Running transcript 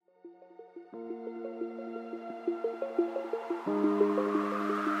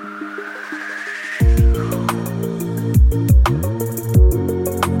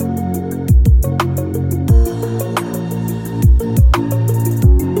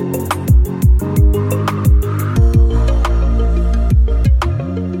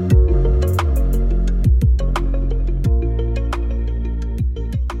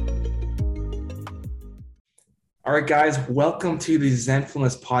All right, guys, welcome to the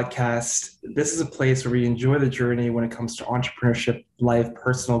Zenfulness podcast. This is a place where we enjoy the journey when it comes to entrepreneurship, life,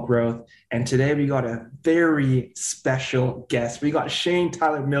 personal growth. And today we got a very special guest. We got Shane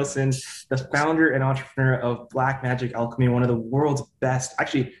Tyler Milson, the founder and entrepreneur of Black Magic Alchemy, one of the world's best,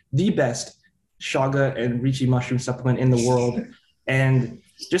 actually the best shaga and reishi mushroom supplement in the world. And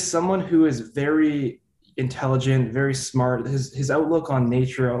just someone who is very intelligent, very smart. His outlook on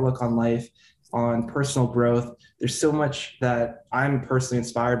nature, outlook on life, on personal growth. There's so much that I'm personally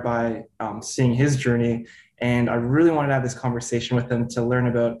inspired by seeing his journey. And I really wanted to have this conversation with him to learn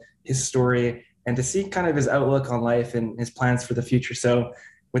about his story and to see kind of his outlook on life and his plans for the future. So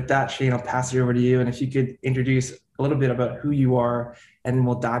with that, Shane, I'll pass it over to you. And if you could introduce a little bit about who you are, and then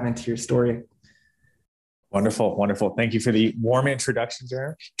we'll dive into your story. Wonderful, wonderful. Thank you for the warm introduction,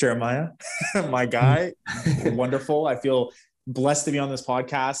 Jeremiah, my guy. Wonderful. I feel blessed to be on this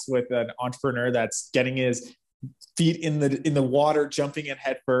podcast with an entrepreneur that's getting his feet in the water, jumping in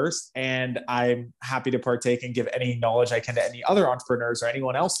head first. And I'm happy to partake and give any knowledge I can to any other entrepreneurs or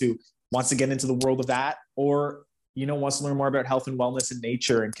anyone else who wants to get into the world of that, or wants to learn more about health and wellness and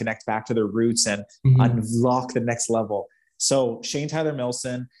nature and connect back to their roots and unlock the next level. So Shane Tyler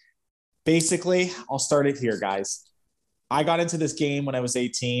Milson, basically, I'll start it here, guys. I got into this game when I was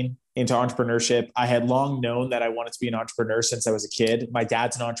 18, into entrepreneurship. I had long known that I wanted to be an entrepreneur since I was a kid. My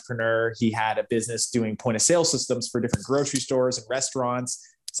dad's an entrepreneur. He had a business doing point of sale systems for different grocery stores and restaurants,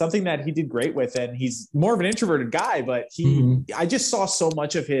 something that he did great with. And he's more of an introverted guy, but I just saw so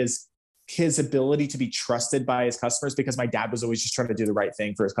much of his ability to be trusted by his customers, because my dad was always just trying to do the right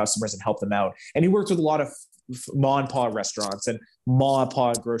thing for his customers and help them out. And he worked with a lot of ma and pa restaurants and ma and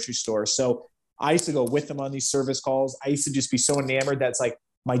pa grocery stores. So I used to go with them on these service calls. I used to just be so enamored that it's like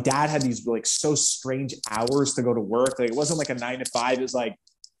my dad had these like so strange hours to go to work. Like it wasn't like a 9 to 5. It was like,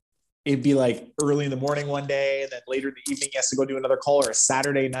 it'd be like early in the morning one day, and then later in the evening, he has to go do another call, or a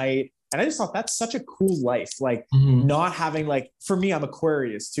Saturday night. And I just thought that's such a cool life. Like not having, like, for me, I'm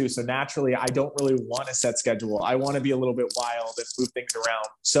Aquarius too. So naturally I don't really want a set schedule. I want to be a little bit wild and move things around.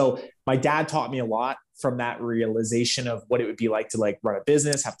 So my dad taught me a lot from that realization of what it would be like to like run a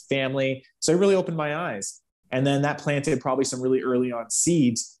business, have a family. So it really opened my eyes. And then that planted probably some really early on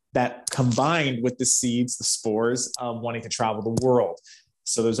seeds that combined with the seeds, the spores of wanting to travel the world.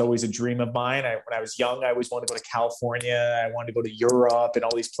 So there's always a dream of mine. When I was young, I always wanted to go to California. I wanted to go to Europe and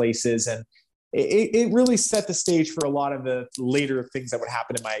all these places. And it really set the stage for a lot of the later things that would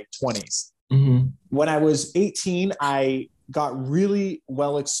happen in my 20s. When I was 18, I got really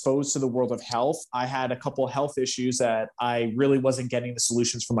well exposed to the world of health. I had a couple of health issues that I really wasn't getting the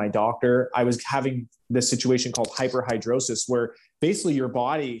solutions from my doctor. I was having this situation called hyperhidrosis, where basically your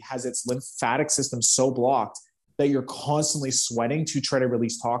body has its lymphatic system so blocked that you're constantly sweating to try to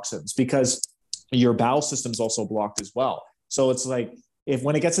release toxins, because your bowel system's also blocked as well. So it's like,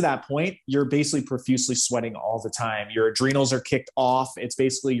 when it gets to that point, you're basically profusely sweating all the time. Your adrenals are kicked off. It's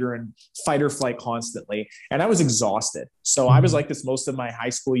basically you're in fight or flight constantly. And I was exhausted. So I was like this most of my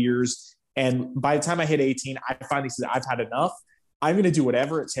high school years. And by the time I hit 18, I finally said, I've had enough. I'm going to do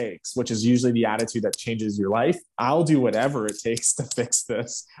whatever it takes, which is usually the attitude that changes your life. I'll do whatever it takes to fix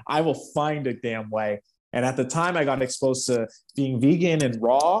this. I will find a damn way. And at the time I got exposed to being vegan and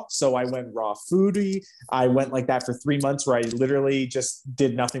raw. So I went raw foodie. I went like that for 3 months, where I literally just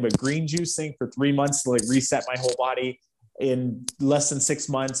did nothing but green juicing for 3 months to like reset my whole body. In less than 6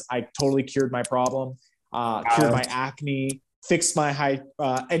 months, I totally cured my problem, cured my acne, fixed my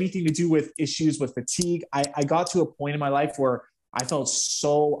anything to do with issues with fatigue. I got to a point in my life where I felt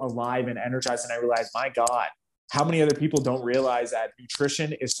so alive and energized. And I realized, my God, how many other people don't realize that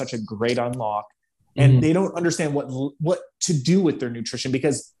nutrition is such a great unlock. And they don't understand what to do with their nutrition,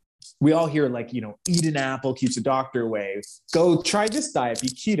 because we all hear like, eat an apple keeps the doctor away. Go try this diet, be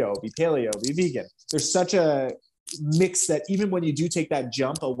keto, be paleo, be vegan. There's such a mix that even when you do take that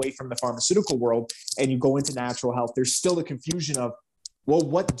jump away from the pharmaceutical world and you go into natural health, there's still the confusion of, well,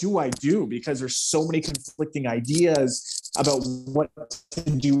 what do I do? Because there's so many conflicting ideas about what to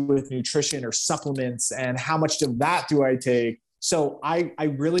do with nutrition or supplements, and how much of that do I take? So I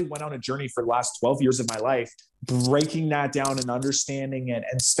really went on a journey for the last 12 years of my life, breaking that down and understanding it,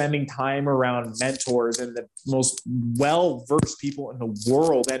 and spending time around mentors and the most well-versed people in the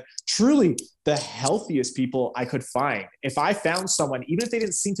world, and truly the healthiest people I could find. If I found someone, even if they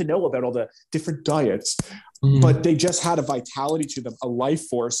didn't seem to know about all the different diets, but they just had a vitality to them, a life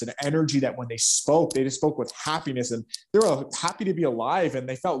force, an energy that when they just spoke with happiness, and they were happy to be alive and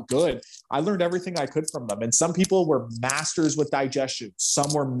they felt good. I learned everything I could from them. And some people were masters with digestion.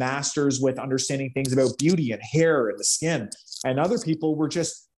 Some were masters with understanding things about beauty and hair and the skin. And other people were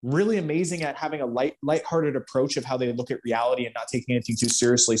just really amazing at having a lighthearted approach of how they look at reality and not taking anything too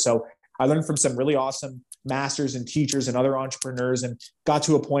seriously. So I learned from some really awesome masters and teachers and other entrepreneurs, and got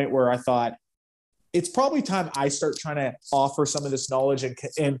to a point where I thought, it's probably time I start trying to offer some of this knowledge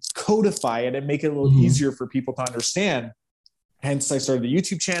and codify it and make it a little easier for people to understand. Hence, I started the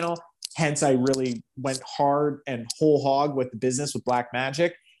YouTube channel. Hence, I really went hard and whole hog with the business with Black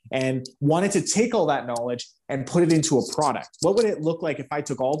Magic, and wanted to take all that knowledge and put it into a product. What would it look like if I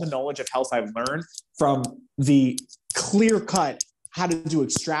took all the knowledge of health I've learned, from the clear cut how to do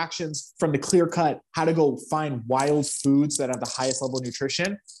extractions, from the clear cut how to go find wild foods that have the highest level of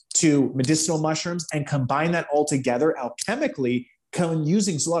nutrition, to medicinal mushrooms, and combine that all together alchemically,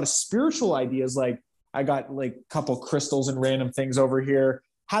 using a lot of spiritual ideas. Like, I got like a couple crystals and random things over here.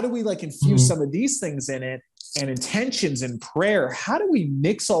 How do we like infuse some of these things in it, and intentions and prayer? How do we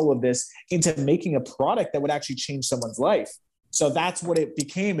mix all of this into making a product that would actually change someone's life? So that's what it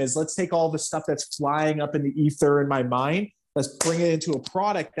became, is let's take all the stuff that's flying up in the ether in my mind. Let's bring it into a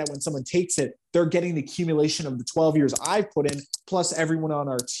product that when someone takes it, they're getting the accumulation of the 12 years I've put in, plus everyone on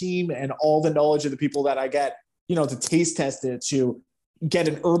our team and all the knowledge of the people that I get, to taste test it, to get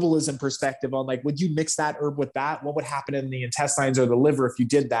an herbalism perspective on, like, would you mix that herb with that? What would happen in the intestines or the liver if you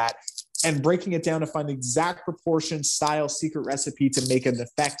did that? And breaking it down to find the exact proportion, style, secret recipe to make an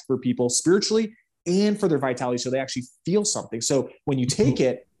effect for people spiritually and for their vitality, so they actually feel something. So when you take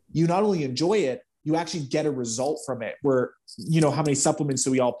it, you not only enjoy it, you actually get a result from it, where, how many supplements do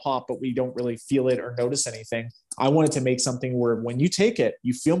we all pop, but we don't really feel it or notice anything. I wanted to make something where when you take it,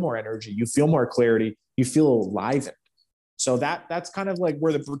 you feel more energy, you feel more clarity, you feel alive. So that's kind of like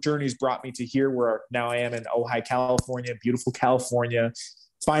where the journey's brought me to here, where now I am in Ojai, California, beautiful California.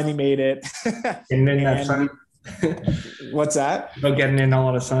 Finally made it. And then that sun. What's that? About getting in a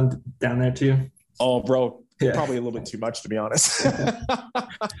lot of sun down there too. Oh, bro, probably a little bit too much, to be honest.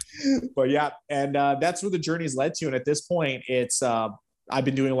 But yeah, and that's where the journey's led to. And at this point, it's I've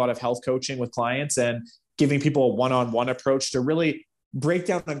been doing a lot of health coaching with clients and giving people a one-on-one approach to really break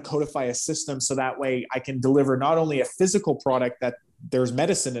down and codify a system, so that way I can deliver not only a physical product that there's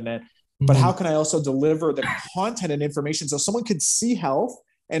medicine in it, but how can I also deliver the content and information so someone could see health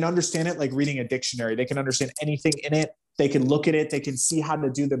and understand it like reading a dictionary. They can understand anything in it. They can look at it. They can see how to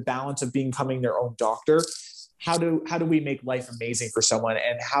do the balance of becoming their own doctor. How do we make life amazing for someone,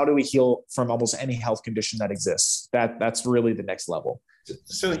 and how do we heal from almost any health condition that exists? That's really the next level.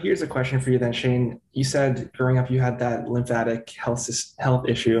 So here's a question for you then, Shane. You said growing up you had that lymphatic health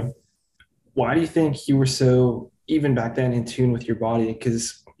issue. Why do you think you were so, even back then, in tune with your body?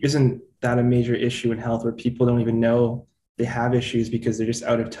 Because isn't that a major issue in health, where people don't even know they have issues because they're just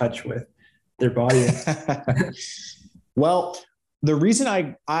out of touch with their body? Well, in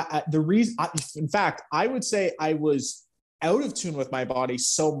fact, I would say I was out of tune with my body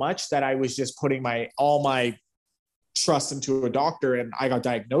so much that I was just putting all my trust into a doctor, and I got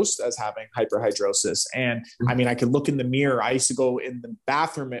diagnosed as having hyperhidrosis. And I mean, I could look in the mirror. I used to go in the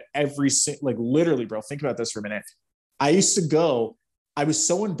bathroom at literally, bro, think about this for a minute. I was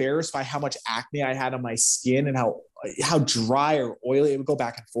so embarrassed by how much acne I had on my skin and how dry or oily it would go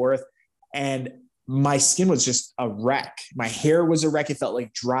back and forth. And my skin was just a wreck. My hair was a wreck. It felt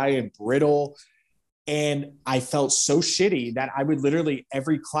like dry and brittle. And I felt so shitty that I would literally,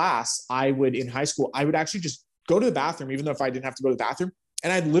 every class in high school, I would actually just go to the bathroom, even though if I didn't have to go to the bathroom.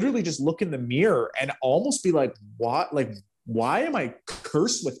 And I'd literally just look in the mirror and almost be like, what? Like, why am I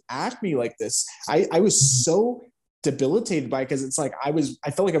cursed with acne like this? I was so debilitated by it, because it's like, I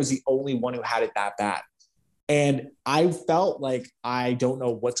felt like I was the only one who had it that bad. And I felt like, I don't know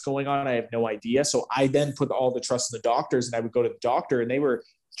what's going on. I have no idea. So I then put all the trust in the doctors, and I would go to the doctor, and they were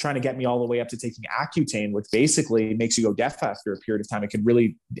trying to get me all the way up to taking Accutane, which basically makes you go deaf after a period of time. It can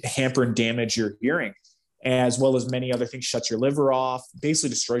really hamper and damage your hearing, as well as many other things, shuts your liver off,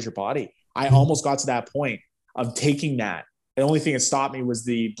 basically destroys your body. I almost got to that point of taking that. The only thing that stopped me was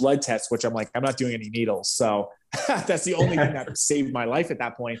the blood test, which I'm like, I'm not doing any needles. So that's the only thing that saved my life at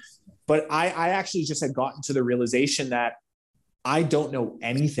that point. But I actually just had gotten to the realization that I don't know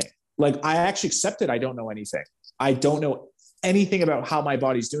anything. Like, I actually accepted I don't know anything. I don't know anything about how my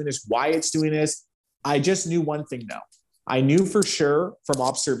body's doing this, why it's doing this. I just knew one thing now. I knew for sure from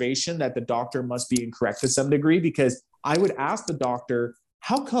observation that the doctor must be incorrect to some degree, because I would ask the doctor,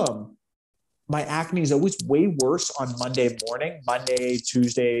 how come my acne is always way worse on Monday,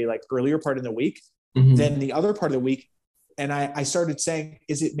 Tuesday, like earlier part of the week than the other part of the week? And I started saying,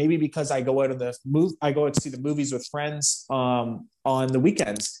 is it maybe because I go out to see the movies with friends on the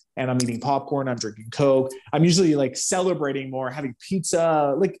weekends, and I'm eating popcorn, I'm drinking Coke. I'm usually like celebrating more, having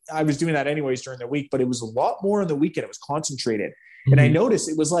pizza. Like, I was doing that anyways during the week, but it was a lot more on the weekend. It was concentrated. And I noticed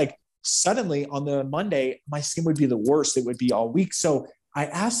it was like suddenly on the Monday, my skin would be the worst. It would be all week. So I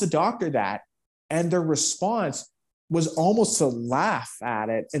asked the doctor that, and their response was almost to laugh at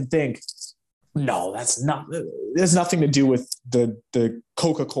it and think, no, there's nothing to do with the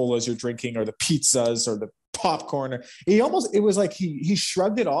Coca-Colas you're drinking or the pizzas or the popcorn. It was like he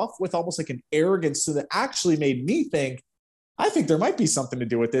shrugged it off with almost like an arrogance that actually made me think, I think there might be something to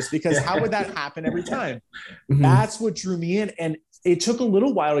do with this, because how would that happen every time? That's what drew me in. And it took a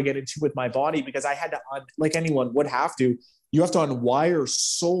little while to get into with my body, because I had to, like anyone would have to, you have to unwire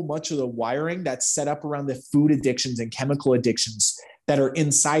so much of the wiring that's set up around the food addictions and chemical addictions that are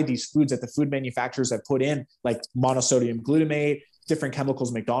inside these foods that the food manufacturers have put in, like monosodium glutamate, different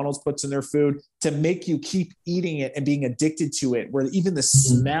chemicals McDonald's puts in their food, to make you keep eating it and being addicted to it, where even the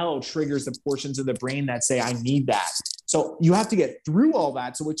smell triggers the portions of the brain that say, I need that. So you have to get through all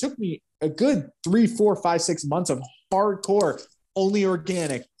that. So it took me a good 3, 4, 5, 6 months of hardcore, only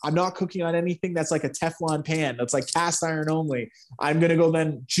organic. I'm not cooking on anything that's like a Teflon pan. That's like cast iron only. I'm going to go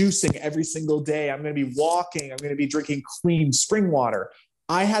then juicing every single day. I'm going to be walking. I'm going to be drinking clean spring water.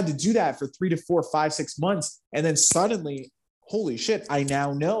 I had to do that for 3 to 4, 5, 6 months. And then suddenly, holy shit, I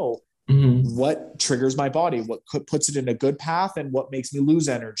now know what triggers my body, what puts it in a good path, and what makes me lose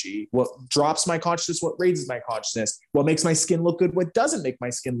energy, what drops my consciousness, what raises my consciousness, what makes my skin look good, what doesn't make my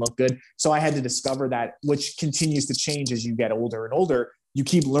skin look good. So I had to discover that, which continues to change as you get older and older. You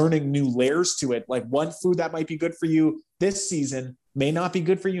keep learning new layers to it. Like one food that might be good for you this season may not be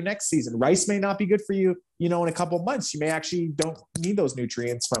good for you next season. Rice may not be good for you, in a couple of months. You may actually don't need those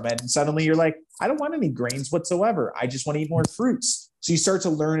nutrients from it. And suddenly you're like, I don't want any grains whatsoever. I just want to eat more fruits. So you start to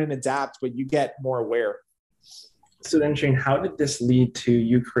learn and adapt, but you get more aware. So then, Shane, how did this lead to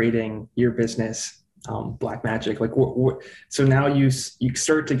you creating your business, Black Magic? Like, so now you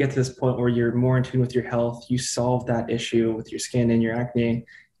start to get to this point where you're more in tune with your health. You solve that issue with your skin and your acne,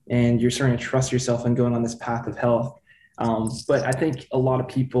 and you're starting to trust yourself and going on this path of health. But I think a lot of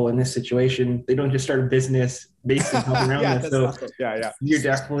people in this situation, they don't just start a business based on health around this. So you're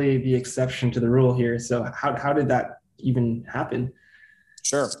definitely the exception to the rule here. So how did that even happen?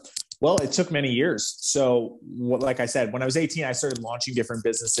 Sure. Well, it took many years. So like I said, when I was 18, I started launching different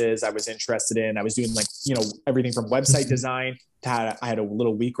businesses I was interested in. I was doing everything from website design to I had a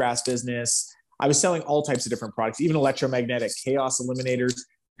little wheatgrass business. I was selling all types of different products, even electromagnetic chaos eliminators,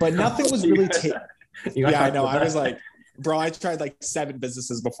 but nothing was really I know. I was like, bro, I tried like 7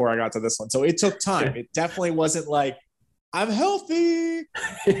 businesses before I got to this one. So it took time. It definitely wasn't like, I'm healthy.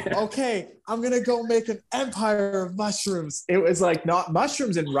 Okay, I'm going to go make an empire of mushrooms. It was like not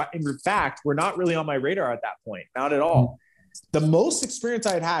mushrooms. In fact, were not really on my radar at that point. Not at all. The most experience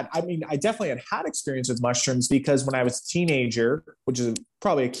I had, I definitely had experience with mushrooms, because when I was a teenager, which is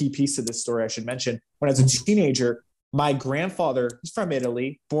probably a key piece to this story I should mention, when I was a teenager, my grandfather, he's from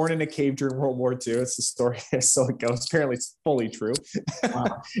Italy, born in a cave during World War II. It's the story, so it goes. Apparently it's fully true.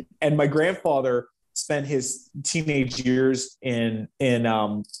 Wow. And my grandfather spent his teenage years in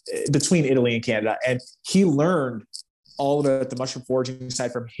between Italy and Canada, and he learned all about the mushroom foraging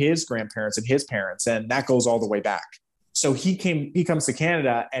side from his grandparents and his parents, and that goes all the way back. So he comes to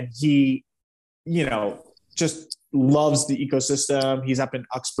Canada, and he, just loves the ecosystem. He's up in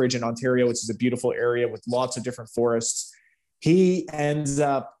Uxbridge in Ontario, which is a beautiful area with lots of different forests. He ends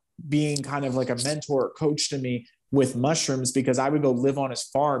up being kind of like a mentor, coach to me with mushrooms, because I would go live on his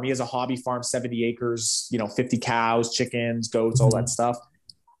farm. He has a hobby farm, 70 acres, 50 cows, chickens, goats, all that stuff.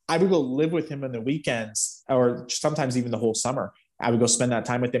 I would go live with him on the weekends, or sometimes even the whole summer. I would go spend that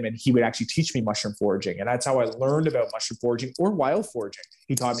time with him, and he would actually teach me mushroom foraging. And that's how I learned about mushroom foraging or wild foraging.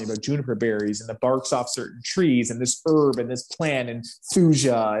 He taught me about juniper berries and the barks off certain trees, and this herb and this plant and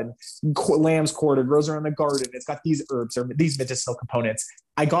fuchsia and lamb's quarter grows around the garden. It's got these herbs or these medicinal components.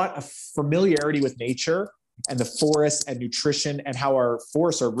 I got a familiarity with nature and the forest and nutrition, and how our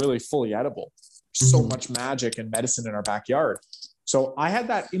forests are really fully edible. So much magic and medicine in our backyard. So I had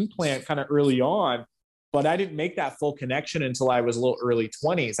that implant kind of early on, but I didn't make that full connection until I was a little early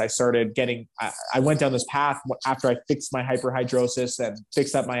 20s. I started I went down this path after I fixed my hyperhidrosis and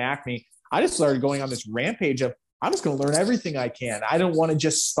fixed up my acne. I just started going on this rampage of, I'm just going to learn everything I can. I don't want to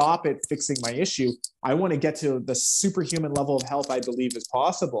just stop at fixing my issue. I want to get to the superhuman level of health I believe is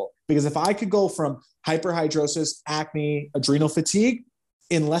possible. Because if I could go from hyperhidrosis, acne, adrenal fatigue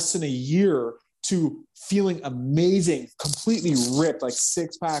in less than a year to feeling amazing, completely ripped, like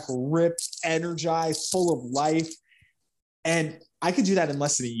 6-pack, ripped, energized, full of life, and I could do that in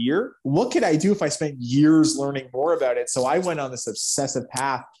less than a year, what could I do if I spent years learning more about it? So I went on this obsessive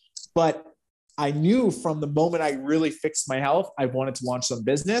path. But I knew from the moment I really fixed my health, I wanted to launch some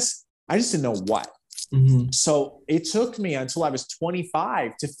business. I just didn't know what. So it took me until I was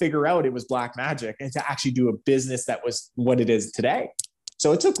 25 to figure out it was black magic and to actually do a business that was what it is today.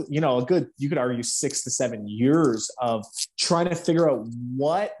 So it took, a good, you could argue 6 to 7 years of trying to figure out,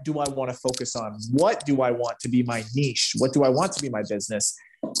 what do I want to focus on? What do I want to be my niche? What do I want to be my business?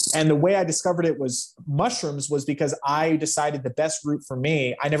 And the way I discovered it was mushrooms, was because I decided the best route for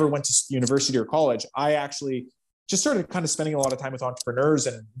me. I never went to university or college. I actually just started kind of spending a lot of time with entrepreneurs,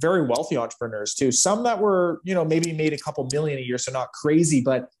 and very wealthy entrepreneurs too. Some that were, maybe made a couple million a year, so not crazy,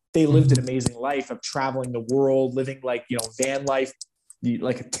 but they lived an amazing life of traveling the world, living like, van life,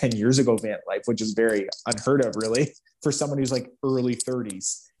 like 10 years ago van life, which is very unheard of really for someone who's like early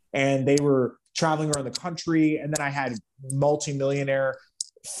 30s. And they were traveling around the country. And then I had multimillionaire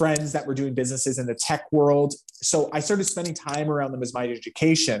friends that were doing businesses in the tech world. So I started spending time around them as my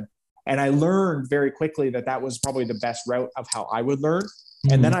education. And I learned very quickly that that was probably the best route of how I would learn.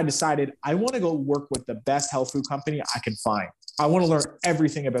 And then I decided I want to go work with the best health food company I can find. I want to learn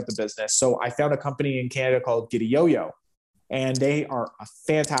everything about the business. So I found a company in Canada called Giddy Yo-Yo. And they are a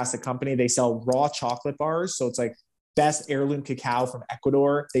fantastic company. They sell raw chocolate bars. So it's like best heirloom cacao from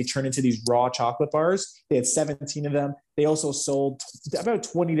Ecuador. They turn into these raw chocolate bars. They had 17 of them. They also sold about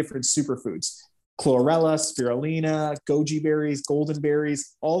 20 different superfoods: chlorella, spirulina, goji berries, golden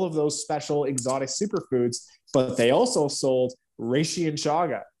berries, all of those special exotic superfoods. But they also sold reishi and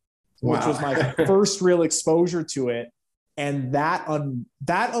chaga, which was my first real exposure to it. And that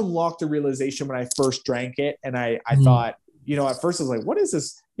unlocked the realization when I first drank it. And I thought, at first I was like, what is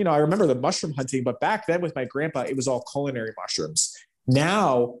this? I remember the mushroom hunting, but back then with my grandpa, it was all culinary mushrooms.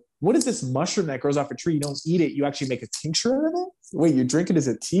 Now, what is this mushroom that grows off a tree? You don't eat it. You actually make a tincture out of it. Wait, you drink it as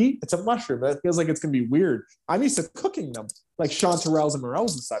a tea? It's a mushroom. That feels like it's going to be weird. I'm used to cooking them, like chanterelles and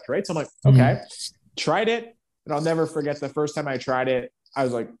morels and such, right? So I'm like, okay, tried it. And I'll never forget the first time I tried it. I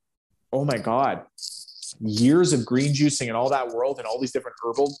was like, oh my God, years of green juicing and all that world and all these different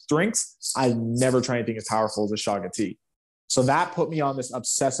herbal drinks. I never tried anything as powerful as a chaga tea. So that put me on this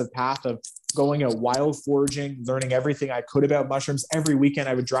obsessive path of going out wild foraging, learning everything I could about mushrooms. Every weekend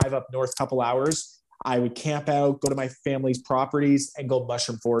I would drive up north a couple hours. I would camp out, go to my family's properties and go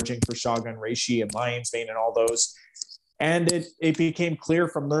mushroom foraging for chaga and reishi and lion's mane and all those. And it became clear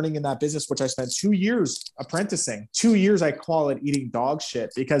from learning in that business, which I spent 2 years apprenticing. 2 years, I call it eating dog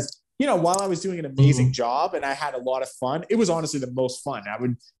shit, because while I was doing an amazing job and I had a lot of fun, it was honestly the most fun. I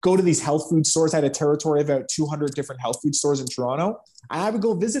would go to these health food stores. I had a territory of about 200 different health food stores in Toronto. And I would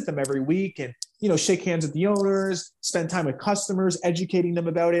go visit them every week and, shake hands with the owners, spend time with customers, educating them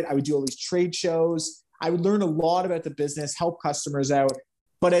about it. I would do all these trade shows. I would learn a lot about the business, help customers out.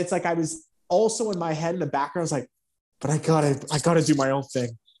 But it's like I was also in my head in the background, I was like, but I gotta do my own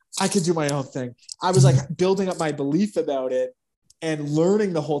thing. I could do my own thing. I was like building up my belief about it and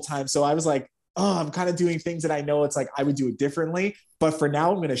learning the whole time. So I was like, oh, I'm kind of doing things that I know it's like I would do it differently. But for now,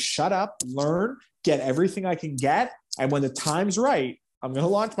 I'm going to shut up, learn, get everything I can get. And when the time's right, I'm going to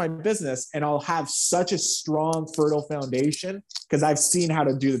launch my business, and I'll have such a strong, fertile foundation because I've seen how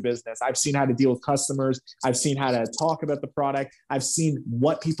to do the business. I've seen how to deal with customers. I've seen how to talk about the product. I've seen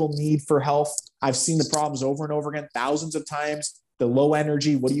what people need for health. I've seen the problems over and over again, thousands of times. The low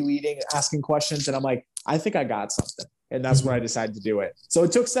energy, what are you eating? Asking questions. And I'm like, I think I got something. And that's when I decided to do it. So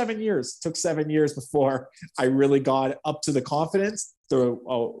it took 7 years. It took 7 years before I really got up to the confidence, the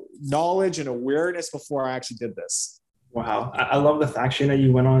knowledge and awareness before I actually did this. Wow. I love the fact, Shane, that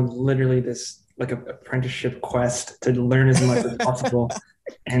you went on literally this like an apprenticeship quest to learn as much as possible.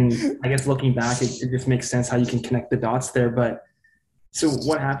 And I guess looking back, it just makes sense how you can connect the dots there. But so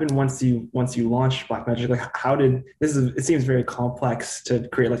what happened once you launched Black Magic? Like it seems very complex to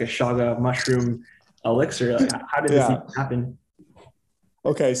create like a chaga mushroom elixir. Like, how did this even happen?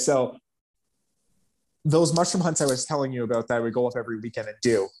 Okay, so those mushroom hunts I was telling you about that I would go up every weekend and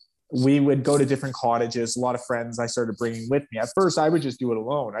do, we would go to different cottages. A lot of friends I started bringing with me. At first, I would just do it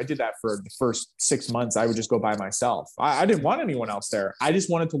alone. I did that for the first 6 months. I would just go by myself. I didn't want anyone else there. I just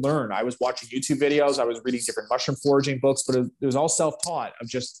wanted to learn. I was watching YouTube videos. I was reading different mushroom foraging books, but it was all self-taught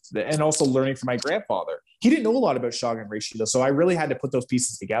and also learning from my grandfather. He didn't know a lot about chaga and reishi though, so I really had to put those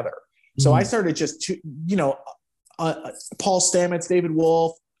pieces together. So I started Paul Stamets, David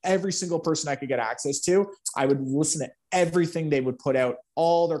Wolf, every single person I could get access to. I would listen to everything they would put out,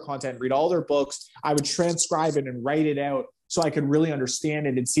 all their content, read all their books. I would transcribe it and write it out so I could really understand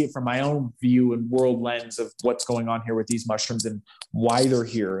it and see it from my own view and world lens of what's going on here with these mushrooms and why they're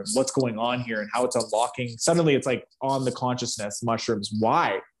here and what's going on here and how it's unlocking. Suddenly it's like on the consciousness, mushrooms.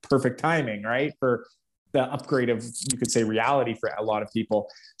 Why? Perfect timing, right? For the upgrade of, you could say, reality for a lot of people.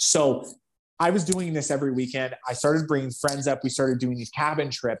 So I was doing this every weekend. I started bringing friends up. We started doing these cabin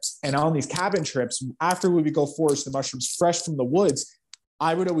trips. And on these cabin trips, after we would go forage the mushrooms fresh from the woods,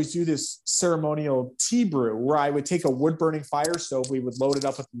 I would always do this ceremonial tea brew where I would take a wood burning fire stove. We would load it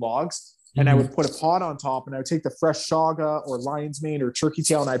up with logs and I would put a pot on top, and I would take the fresh chaga or lion's mane or turkey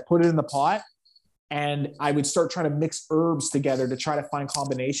tail and I'd put it in the pot. And I would start trying to mix herbs together to try to find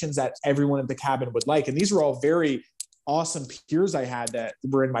combinations that everyone at the cabin would like. And these were all very awesome peers I had that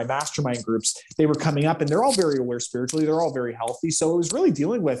were in my mastermind groups. They were coming up and they're all very aware spiritually. They're all very healthy. So it was really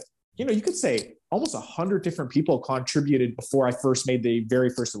dealing with, you know, you could say almost 100 different people contributed before I first made the very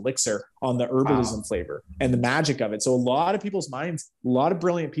first elixir on the herbalism flavor and the magic of it. So a lot of people's minds, a lot of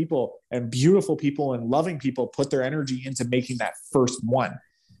brilliant people and beautiful people and loving people put their energy into making that first one.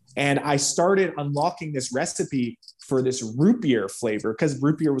 And I started unlocking this recipe for this root beer flavor because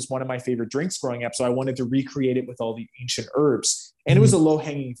root beer was one of my favorite drinks growing up. So I wanted to recreate it with all the ancient herbs. And it was a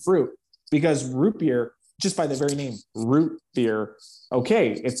low-hanging fruit because root beer, just by the very name, root beer,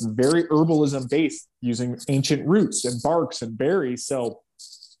 okay, it's very herbalism based using ancient roots and barks and berries. So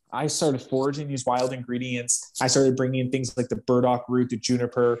I started foraging these wild ingredients. I started bringing in things like the burdock root, the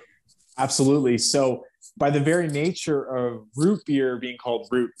juniper. Absolutely. So by the very nature of root beer being called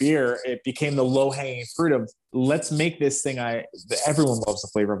root beer, it became the low-hanging fruit of let's make this thing everyone loves the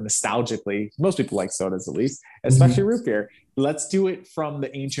flavor of nostalgically. Most people like sodas, at least, especially root beer. Let's do it from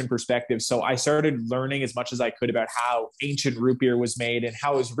the ancient perspective. So I started learning as much as I could about how ancient root beer was made and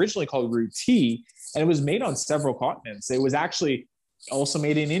how it was originally called root tea. And it was made on several continents. It was actually also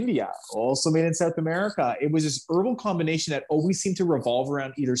made in India, also made in South America. It was this herbal combination that always seemed to revolve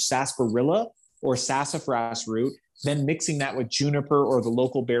around either sarsaparilla or sassafras root, then mixing that with juniper or the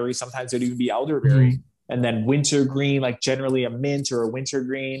local berry. Sometimes it'd even be elderberry. And then wintergreen, like generally a mint or a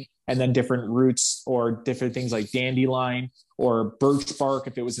wintergreen, and then different roots or different things like dandelion or birch bark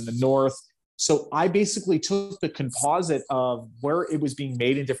if it was in the north. So I basically took the composite of where it was being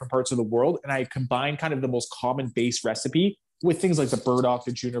made in different parts of the world, and I combined kind of the most common base recipe with things like the burdock,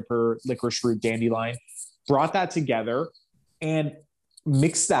 the juniper, licorice root, dandelion, brought that together and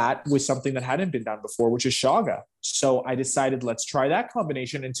mixed that with something that hadn't been done before, which is chaga. So I decided, let's try that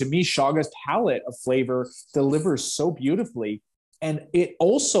combination. And to me, chaga's palette of flavor delivers so beautifully. And it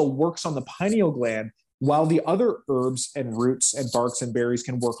also works on the pineal gland, while the other herbs and roots and barks and berries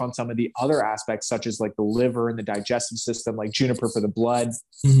can work on some of the other aspects, such as like the liver and the digestive system, like juniper for the blood.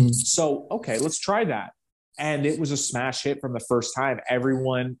 So, okay, let's try that. And it was a smash hit from the first time.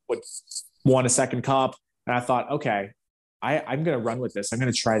 Everyone would want a second cup. And I thought, okay, I'm going to run with this. I'm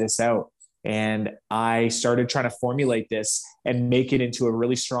going to try this out. And I started trying to formulate this and make it into a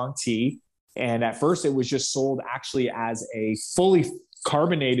really strong tea. And at first it was just sold actually as a fully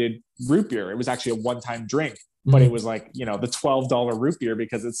carbonated root beer. It was actually a one-time drink, but it was like, you know, the $12 root beer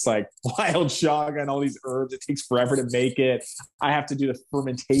because it's like wild chaga and all these herbs. It takes forever to make it. I have to do the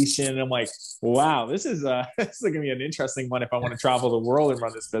fermentation. And I'm like, wow, this is going to be an interesting one if I want to travel the world and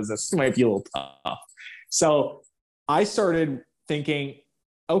run this business. It might be a little tough. So I started thinking,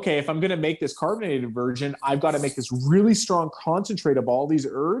 okay, if I'm going to make this carbonated version, I've got to make this really strong concentrate of all these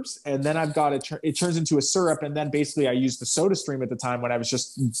herbs. And then I've got to, it turns into a syrup. And then basically I used the Soda Stream at the time when I was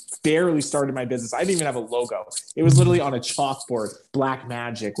just barely starting my business. I didn't even have a logo. It was literally on a chalkboard, Black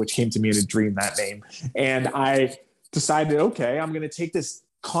Magic, which came to me in a dream, that name. And I decided, okay, I'm going to take this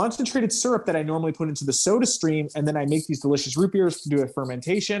concentrated syrup that I normally put into the Soda Stream, and then I make these delicious root beers to do a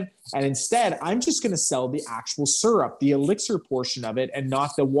fermentation. And instead, I'm just going to sell the actual syrup, the elixir portion of it, and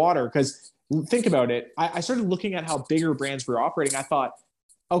not the water. Because think about it, I started looking at how bigger brands were operating. I thought,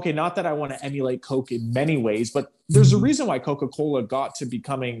 okay, not that I want to emulate Coke in many ways, but there's a reason why Coca-Cola got to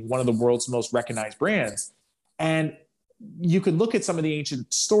becoming one of the world's most recognized brands. And you could look at some of the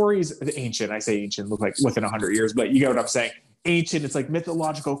ancient stories, I say ancient, look like within 100 years, but you get what I'm saying. Ancient, it's like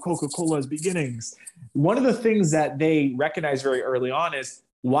mythological Coca-Cola's beginnings. One of the things that they recognized very early on is,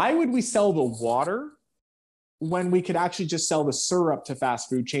 why would we sell the water when we could actually just sell the syrup to fast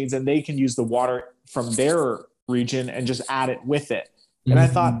food chains and they can use the water from their region and just add it with it? And I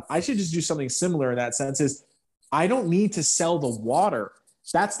thought I should just do something similar in that sense. Is I don't need to sell the water.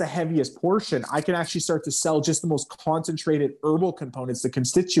 That's the heaviest portion. I can actually start to sell just the most concentrated herbal components, the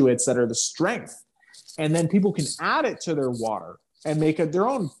constituents that are the strength. And then people can add it to their water and make their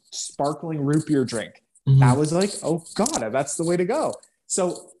own sparkling root beer drink. That was like, oh God, that's the way to go.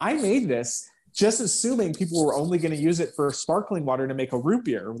 So I made this just assuming people were only going to use it for sparkling water to make a root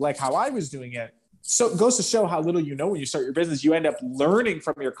beer, like how I was doing it. So it goes to show how little you know when you start your business. You end up learning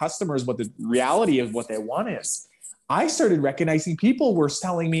from your customers what the reality of what they want is. I started recognizing people were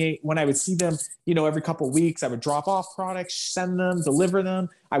telling me when I would see them, every couple of weeks, I would drop off products, send them, deliver them.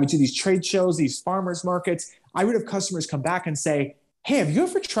 I would do these trade shows, these farmers markets. I would have customers come back and say, hey, have you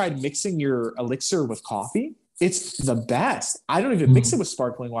ever tried mixing your elixir with coffee? It's the best. I don't even mix it with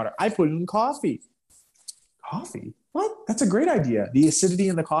sparkling water. I put it in coffee. Coffee? What? That's a great idea. The acidity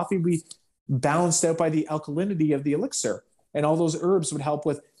in the coffee would be balanced out by the alkalinity of the elixir. And all those herbs would help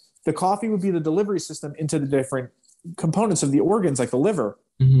with the coffee would be the delivery system into the different components of the organs, like the liver.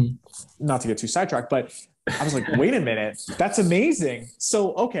 Not to get too sidetracked, but I was like, wait a minute, that's amazing.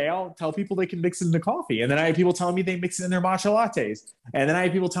 So, okay, I'll tell people they can mix it into coffee. And then I had people telling me they mix it in their matcha lattes. And then I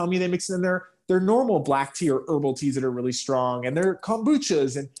had people telling me they mix it in their normal black tea or herbal teas that are really strong and their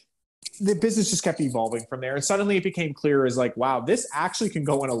kombuchas. And the business just kept evolving from there. And suddenly it became clear as like, wow, this actually can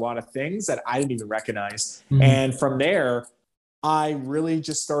go in a lot of things that I didn't even recognize. And from there, I really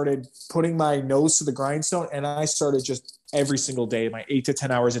just started putting my nose to the grindstone, and I started just every single day, my 8 to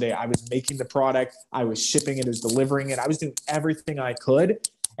 10 hours a day, I was making the product, I was shipping it, I was delivering it, I was doing everything I could.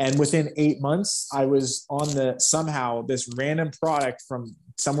 And within 8 months, I was on somehow this random product from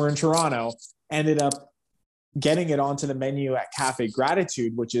somewhere in Toronto ended up getting it onto the menu at Cafe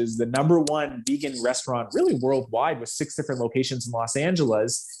Gratitude, which is the #1 vegan restaurant really worldwide with 6 different locations in Los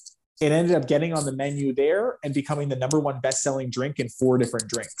Angeles. It ended up getting on the menu there and becoming the #1 best-selling drink in 4 different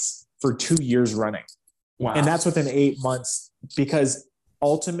drinks for 2 years running. Wow. And that's within 8 months, because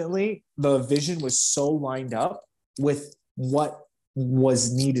ultimately the vision was so lined up with what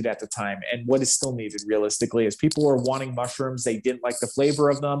was needed at the time and what is still needed realistically. As people were wanting mushrooms, they didn't like the flavor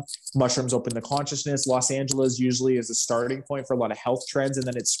of them. Mushrooms open the consciousness. Los Angeles usually is a starting point for a lot of health trends, and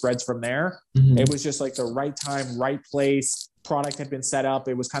then it spreads from there. It was just like the right time, right place. Product had been set up.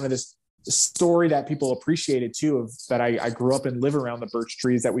 It was kind of this story that people appreciated too, of that I grew up and live around the birch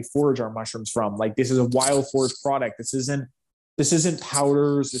trees that we forage our mushrooms from. Like, this is a wild forest product. This isn't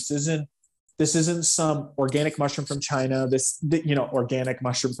powders. This isn't some organic mushroom from China. Organic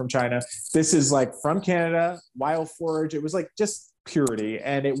mushroom from China. This is like from Canada, wild forage. It was like just purity,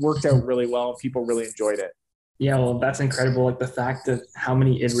 and it worked out really well, and people really enjoyed it. Yeah, well, that's incredible. Like the fact of how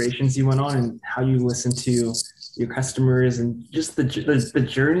many iterations you went on and how you listened to your customers, and just the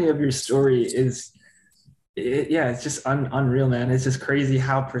journey of your story it's just unreal, man. It's just crazy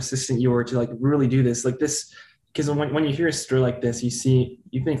how persistent you were to like really do this, like this. Because when you hear a story like this,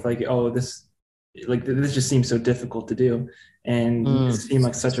 you think like, oh, this just seems so difficult to do, and you just seem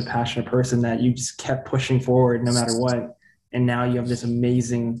like such a passionate person that you just kept pushing forward no matter what, and now you have this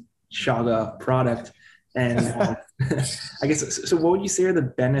amazing Shaga product. And I guess so. What would you say are the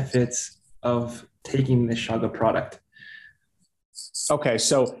benefits of taking the Shaga product? Okay,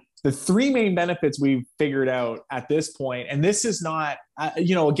 so the 3 main benefits we've figured out at this point, and this is not,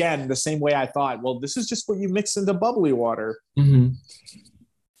 again, the same way I thought, well, this is just what you mix into bubbly water.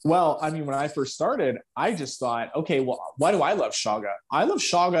 Well, I mean, when I first started, I just thought, okay, well, why do I love Shaga? I love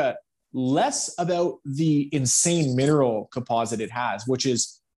Shaga less about the insane mineral composite it has, which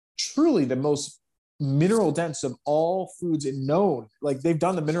is truly the most mineral dense of all foods known. Like, they've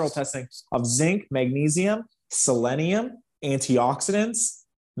done the mineral testing of zinc, magnesium, selenium, antioxidants,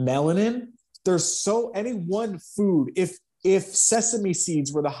 melanin. There's any one food, if sesame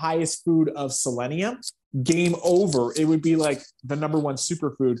seeds were the highest food of selenium, game over. It would be like the #1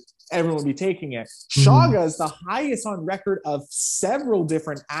 superfood. Everyone would be taking it. Shaga is the highest on record of several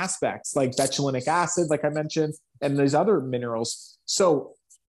different aspects, like betulinic acid, like I mentioned, and there's other minerals. So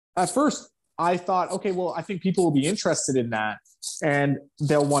at first I thought, okay, well, I think people will be interested in that and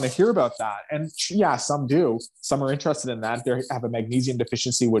they'll want to hear about that. And yeah, some do. Some are interested in that. They have a magnesium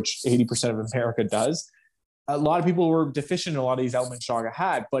deficiency, which 80% of America does. A lot of people were deficient in a lot of these elements Shaga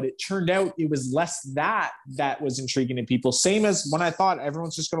had, but it turned out it was less that was intriguing to people. Same as when I thought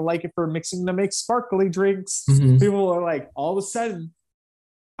everyone's just going to like it for mixing to make sparkly drinks. People are like, all of a sudden,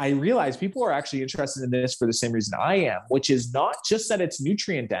 I realized people are actually interested in this for the same reason I am, which is not just that it's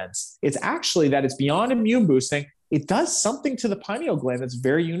nutrient dense. It's actually that it's beyond immune boosting. It does something to the pineal gland that's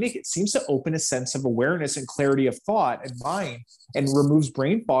very unique. It seems to open a sense of awareness and clarity of thought and mind, and removes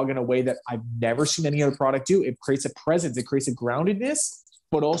brain fog in a way that I've never seen any other product do. It creates a presence, it creates a groundedness,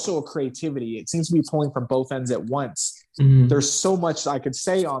 but also a creativity. It seems to be pulling from both ends at once. There's so much I could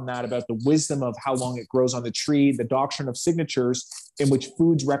say on that, about the wisdom of how long it grows on the tree, the doctrine of signatures, in which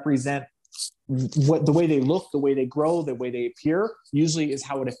foods represent what the way they look, the way they grow, the way they appear, usually is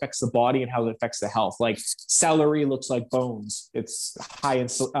how it affects the body and how it affects the health. Like celery looks like bones. It's high in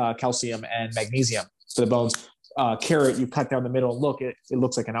calcium and magnesium for the bones. Carrot, you cut down the middle and look, it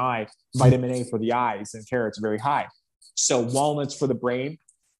looks like an eye. Vitamin A for the eyes, and carrots are very high. So walnuts for the brain.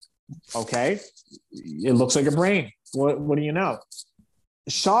 Okay, it looks like a brain. what do you know?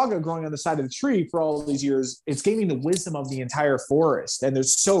 Chaga growing on the side of the tree for all these years, it's gaining the wisdom of the entire forest. And they're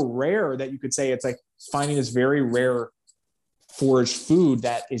so rare that you could say it's like finding this very rare foraged food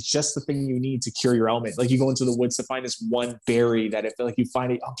that is just the thing you need to cure your ailment. Like you go into the woods to find this one berry that if like you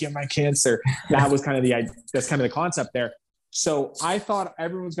find it, I'll get my cancer. That was kind of that's kind of the concept there. So I thought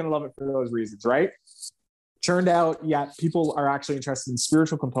everyone's going to love it for those reasons, right? Turned out, yeah, people are actually interested in the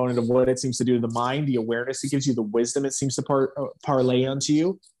spiritual component of what it seems to do to the mind, the awareness it gives you, the wisdom it seems to parlay onto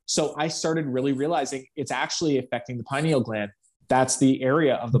you. So I started really realizing it's actually affecting the pineal gland. That's the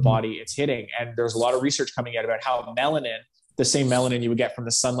area of the body it's hitting. And there's a lot of research coming out about how melanin, the same melanin you would get from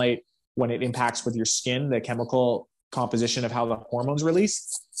the sunlight when it impacts with your skin, the chemical composition of how the hormones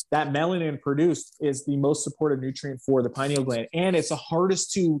release, that melanin produced is the most supportive nutrient for the pineal gland. And it's the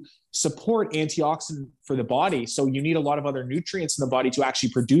hardest to support antioxidant for the body. So you need a lot of other nutrients in the body to actually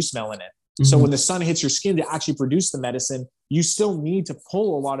produce melanin. Mm-hmm. So when the sun hits your skin to actually produce the medicine, you still need to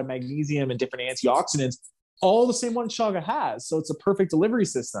pull a lot of magnesium and different antioxidants, all the same one chaga has. So it's a perfect delivery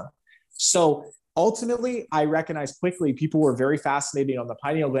system. So ultimately, I recognized quickly people were very fascinated on the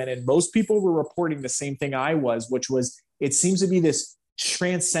pineal gland, and most people were reporting the same thing I was, which was it seems to be this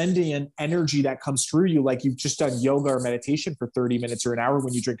transcendent energy that comes through you, like you've just done yoga or meditation for 30 minutes or an hour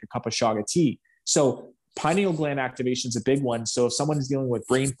when you drink a cup of chaga tea. So pineal gland activation is a big one. So if someone is dealing with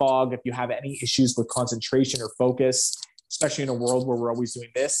brain fog, if you have any issues with concentration or focus, especially in a world where we're always doing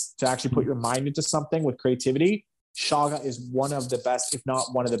this, to actually put your mind into something with creativity, chaga is one of the best, if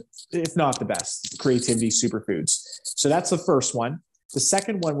not the best creativity superfoods. So that's the first one. The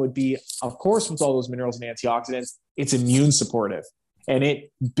second one would be, of course, with all those minerals and antioxidants, it's immune supportive and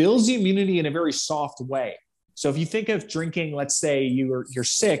it builds the immunity in a very soft way. So if you think of drinking, let's say you're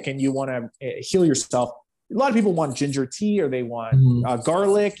sick and you want to heal yourself, a lot of people want ginger tea or they want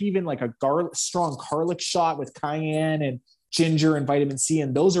garlic, even like a strong garlic shot with cayenne and ginger and vitamin C.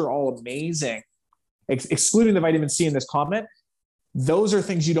 And those are all amazing. Excluding the vitamin C in this comment, those are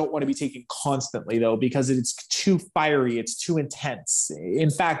things you don't want to be taking constantly though, because it's too fiery, it's too intense.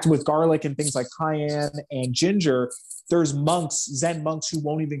 In fact, with garlic and things like cayenne and ginger, there's Zen monks who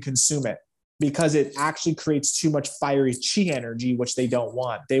won't even consume it because it actually creates too much fiery chi energy, which they don't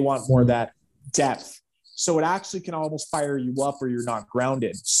want. They want more of that depth. So it actually can almost fire you up or you're not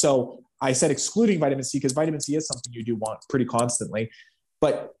grounded. So I said excluding vitamin C because vitamin C is something you do want pretty constantly.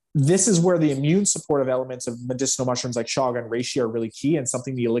 But this is where the immune supportive elements of medicinal mushrooms like chaga and reishi are really key. And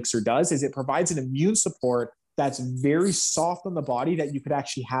something the elixir does is it provides an immune support that's very soft on the body that you could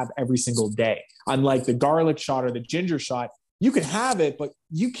actually have every single day. Unlike the garlic shot or the ginger shot, you can have it, but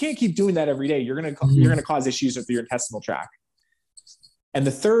you can't keep doing that every day. You're going to cause issues with your intestinal tract. And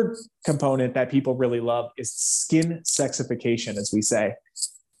the third component that people really love is skin sexification, as we say.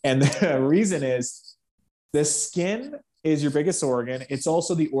 And the reason is the skin is your biggest organ. It's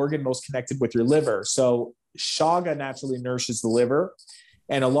also the organ most connected with your liver. So chaga naturally nourishes the liver.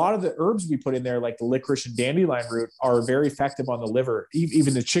 And a lot of the herbs we put in there, like the licorice and dandelion root, are very effective on the liver,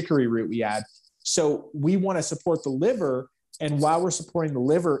 even the chicory root we add. So we want to support the liver. And while we're supporting the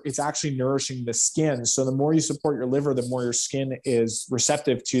liver, it's actually nourishing the skin. So the more you support your liver, the more your skin is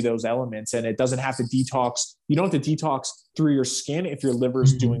receptive to those elements. And it doesn't have to detox. You don't have to detox through your skin if your liver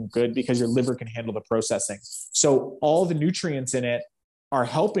is doing good, because your liver can handle the processing. So all the nutrients in it are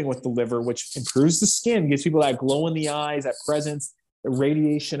helping with the liver, which improves the skin, gives people that glow in the eyes, that presence, the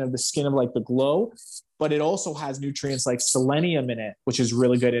radiation of the skin of like the glow. But it also has nutrients like selenium in it, which is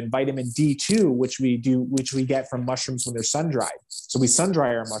really good, and vitamin D2, which we get from mushrooms when they're sun-dried. So we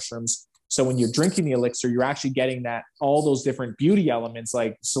sun-dry our mushrooms. So when you're drinking the elixir, you're actually getting all those different beauty elements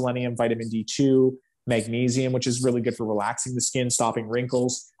like selenium, vitamin D2, magnesium, which is really good for relaxing the skin, stopping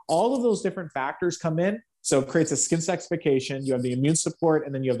wrinkles. All of those different factors come in. So it creates a skin sexification. You have the immune support,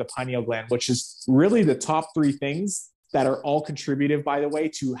 and then you have the pineal gland, which is really the top three things that are all contributive, by the way,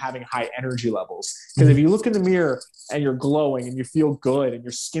 to having high energy levels. Because if you look in the mirror and you're glowing and you feel good and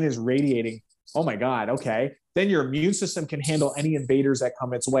your skin is radiating, oh my God, okay. Then your immune system can handle any invaders that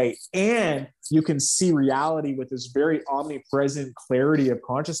come its way. And you can see reality with this very omnipresent clarity of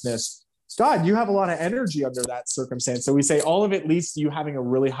consciousness. God, you have a lot of energy under that circumstance. So we say all of it leads to you having a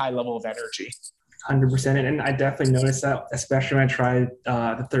really high level of energy. 100%. And I definitely noticed that, especially when I tried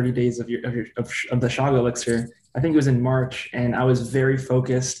the 30 days of the chaga elixir. I think it was in March, and I was very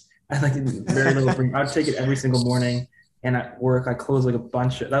focused. I like very little brain. I would take it every single morning, and at work I closed like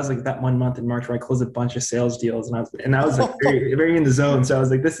that was like that 1 month in March where I closed a bunch of sales deals, and I was like very, very in the zone. So I was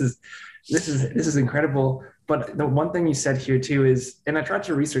like, this is incredible. But the one thing you said here too is, and I tried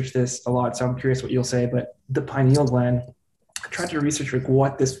to research this a lot, so I'm curious what you'll say, but the pineal gland, I tried to research like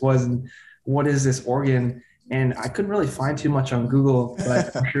what this was and what is this organ. And I couldn't really find too much on Google,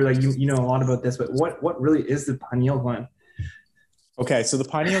 but I'm sure that you know a lot about this. But what really is the pineal gland? Okay, so the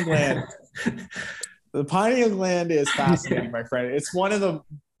pineal gland is fascinating, my friend. It's one of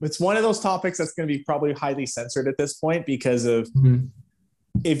those topics that's going to be probably highly censored at this point because of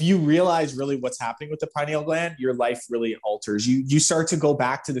if you realize really what's happening with the pineal gland, your life really alters. You start to go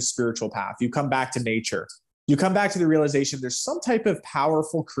back to the spiritual path. You come back to nature. You come back to the realization there's some type of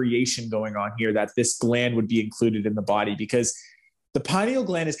powerful creation going on here that this gland would be included in the body, because the pineal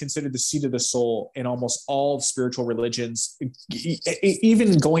gland is considered the seat of the soul in almost all spiritual religions,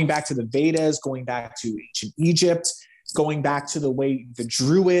 even going back to the Vedas, going back to ancient Egypt, going back to the way the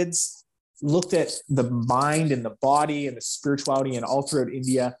Druids looked at the mind and the body and the spirituality and all throughout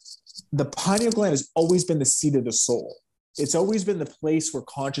India. The pineal gland has always been the seat of the soul. It's always been the place where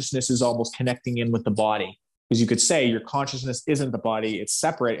consciousness is almost connecting in with the body. Because you could say your consciousness isn't the body, it's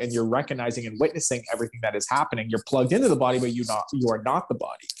separate, and you're recognizing and witnessing everything that is happening. You're plugged into the body, but you are not the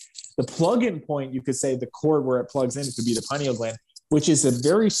body. The plug-in point, you could say the cord where it plugs in could be the pineal gland, which is a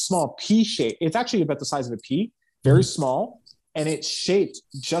very small pea shape. It's actually about the size of a pea, very small, and it's shaped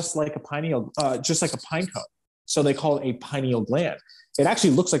just like a pine cone. So they call it a pineal gland. It actually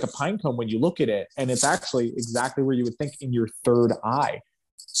looks like a pine cone when you look at it, and it's actually exactly where you would think, in your third eye.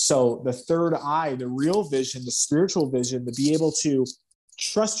 So the third eye, the real vision, the spiritual vision, to be able to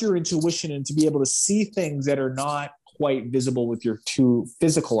trust your intuition and to be able to see things that are not quite visible with your two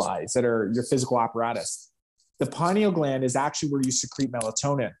physical eyes, that are your physical apparatus. The pineal gland is actually where you secrete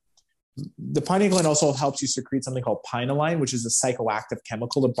melatonin. The pineal gland also helps you secrete something called pinealine, which is a psychoactive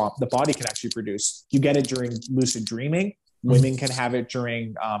chemical the body can actually produce. You get it during lucid dreaming. Women can have it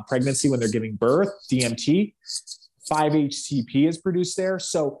during pregnancy when they're giving birth, DMT. 5-HTP is produced there.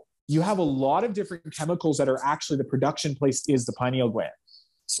 So you have a lot of different chemicals that are actually, the production place is the pineal gland.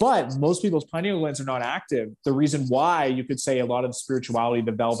 But most people's pineal glands are not active. The reason why you could say a lot of spirituality,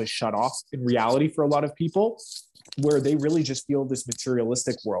 the valve is shut off in reality for a lot of people, where they really just feel this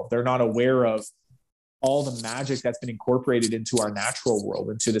materialistic world. They're not aware of all the magic that's been incorporated into our natural world,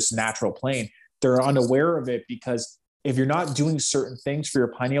 into this natural plane. They're unaware of it because if you're not doing certain things for your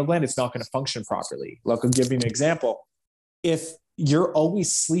pineal gland, it's not going to function properly. Like, I'll give you an example. If you're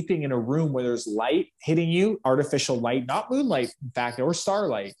always sleeping in a room where there's light hitting you, artificial light, not moonlight, in fact, or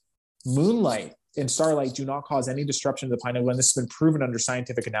starlight, moonlight and starlight do not cause any disruption to the pineal gland. This has been proven under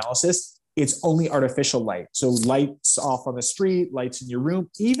scientific analysis. It's only artificial light. So lights off on the street, lights in your room,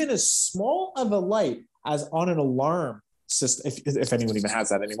 even as small of a light as on an alarm system, if anyone even has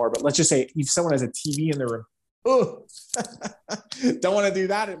that anymore. But let's just say if someone has a TV in their room, oh, don't want to do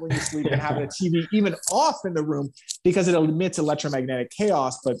that when you're sleeping, having a TV even off in the room because it emits electromagnetic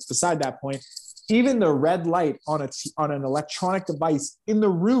chaos. But beside that point, even the red light on an electronic device in the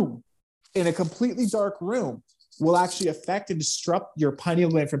room, in a completely dark room, will actually affect and disrupt your pineal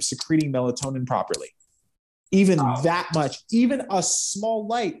gland from secreting melatonin properly. Even that much, even a small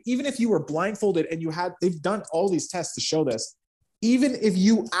light, even if you were blindfolded and they've done all these tests to show this, even if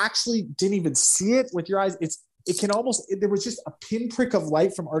you actually didn't even see it with your eyes, there was just a pinprick of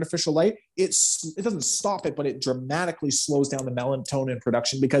light from artificial light. It doesn't stop it, but it dramatically slows down the melatonin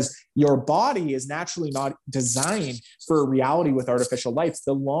production because your body is naturally not designed for a reality with artificial lights.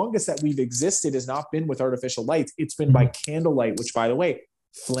 The longest that we've existed has not been with artificial lights. It's been by candlelight, which, by the way,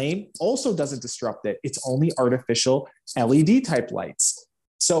 flame also doesn't disrupt it. It's only artificial LED type lights.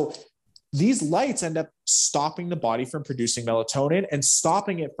 So these lights end up stopping the body from producing melatonin and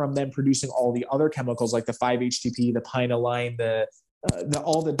stopping it from then producing all the other chemicals like the 5-HTP, the pinealine,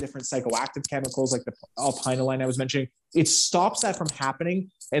 all the different psychoactive chemicals like the alpineline I was mentioning. It stops that from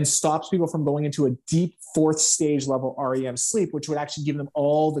happening and stops people from going into a deep 4th stage level REM sleep, which would actually give them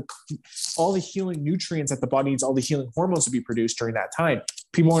all the healing nutrients that the body needs, all the healing hormones to be produced during that time.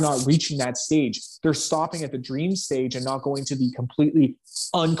 People are not reaching that stage. They're stopping at the dream stage and not going to the completely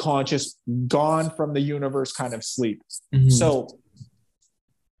unconscious, gone from the universe kind of sleep. Mm-hmm. So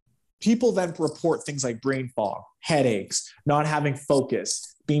people then report things like brain fog, headaches, not having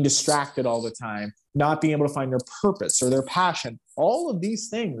focus, being distracted all the time, not being able to find their purpose or their passion. All of these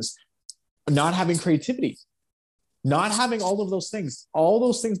things, not having creativity, not having all those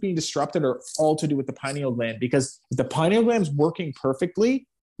things being disrupted are all to do with the pineal gland, because if the pineal gland is working perfectly,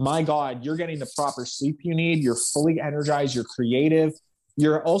 my God, you're getting the proper sleep you need. You're fully energized. You're creative.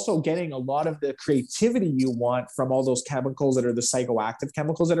 You're also getting a lot of the creativity you want from all those chemicals that are the psychoactive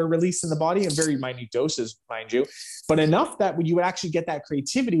chemicals that are released in the body in very minute doses, mind you, but enough that you would actually get that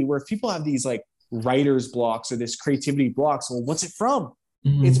creativity, where if people have these like writer's blocks or this creativity blocks, well, what's it from?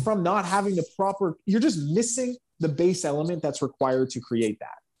 Mm-hmm. It's from not having you're just missing the base element that's required to create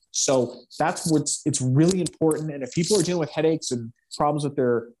that. So it's really important. And if people are dealing with headaches and problems with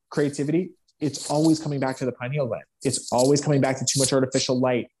their creativity, it's always coming back to the pineal gland. It's always coming back to too much artificial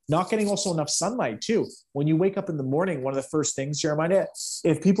light, not getting also enough sunlight too. When you wake up in the morning, one of the first things, Jeremiah,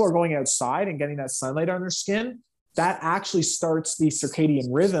 if people are going outside and getting that sunlight on their skin, that actually starts the circadian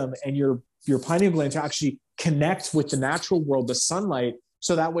rhythm and your pineal gland to actually connect with the natural world, the sunlight.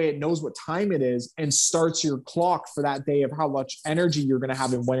 So that way it knows what time it is and starts your clock for that day of how much energy you're going to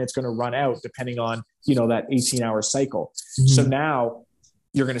have and when it's going to run out, depending on, that 18-hour cycle. Mm-hmm. So now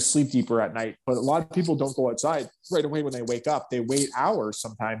you're going to sleep deeper at night. But a lot of people don't go outside right away when they wake up. They wait hours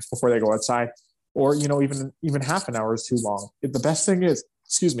sometimes before they go outside, or, even half an hour is too long. The best thing is,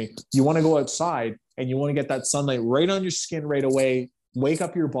 you want to go outside and you want to get that sunlight right on your skin right away, wake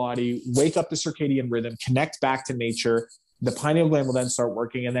up your body, wake up the circadian rhythm, connect back to nature. The pineal gland will then start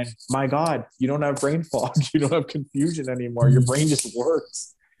working. And then, my God, you don't have brain fog. You don't have confusion anymore. Your brain just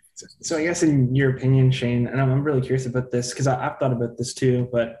works. So I guess in your opinion, Shane, and I'm really curious about this because I've thought about this too,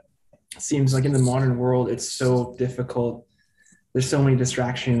 but it seems like in the modern world, it's so difficult. There's so many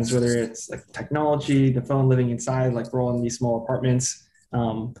distractions, whether it's like technology, the phone, living inside, like we're all in these small apartments.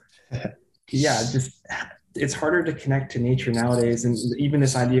 It's harder to connect to nature nowadays. And even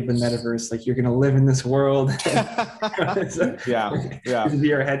this idea of the metaverse, like you're going to live in this world. So, be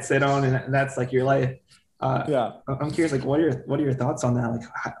your headset on and that's like your life. I'm curious, like, what are your thoughts on that? Like,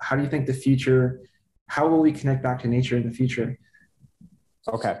 how do you think how will we connect back to nature in the future?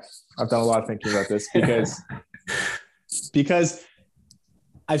 Okay. I've done a lot of thinking about this because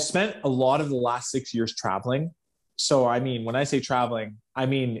I've spent a lot of the last 6 years traveling. So, when I say traveling,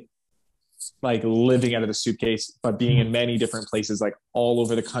 like living out of the suitcase, but being in many different places, like all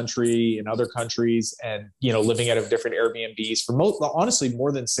over the country and other countries, and, living out of different Airbnbs for honestly,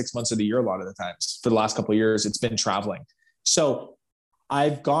 more than 6 months of the year. A lot of the times for the last couple of years, it's been traveling. So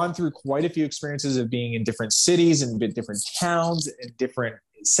I've gone through quite a few experiences of being in different cities and different towns and different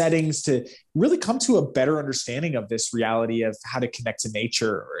settings to really come to a better understanding of this reality of how to connect to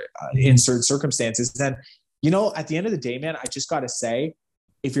nature in certain circumstances. And, at the end of the day, man, I just got to say,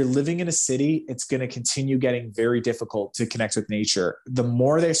 if you're living in a city, it's going to continue getting very difficult to connect with nature. The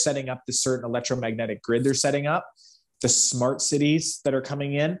more they're setting up the certain electromagnetic grid they're setting up, the smart cities that are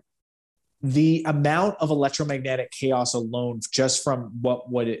coming in, the amount of electromagnetic chaos alone, just from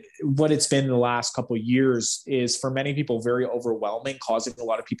what it's been in the last couple of years, is for many people very overwhelming, causing a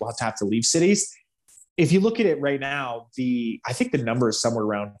lot of people to have to leave cities. If you look at it right now, I think the number is somewhere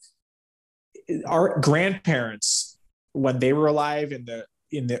around our grandparents, when they were alive in the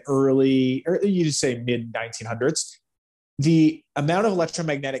early, or you just say mid 1900s, the amount of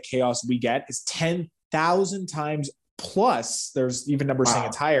electromagnetic chaos we get is 10,000 times plus. There's even numbers saying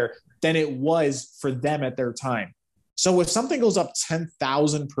it's higher than it was for them at their time. So if something goes up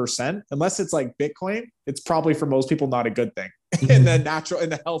 10,000%, unless it's like Bitcoin, it's probably for most people not a good thing. In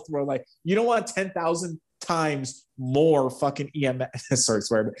the health world, like you don't want 10,000 times more fucking EMF. Sorry,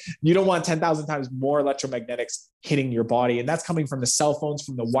 swear, but you don't want 10,000 times more electromagnetics hitting your body. And that's coming from the cell phones,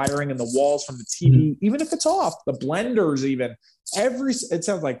 from the wiring and the walls, from the TV, even if it's off, the blenders, even it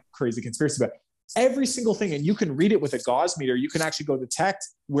sounds like crazy conspiracy, but every single thing. And you can read it with a gauge meter. You can actually go detect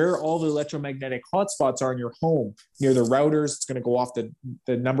where all the electromagnetic hotspots are in your home near the routers. It's going to go off the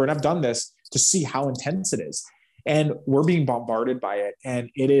number. And I've done this to see how intense it is. And we're being bombarded by it. And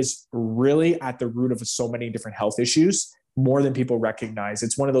it is really at the root of so many different health issues, more than people recognize.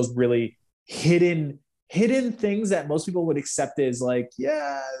 It's one of those really hidden things that most people would accept as like,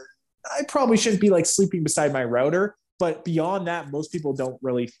 yeah, I probably shouldn't be like sleeping beside my router. But beyond that, most people don't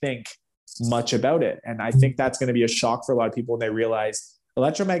really think much about it. And I think that's going to be a shock for a lot of people when they realize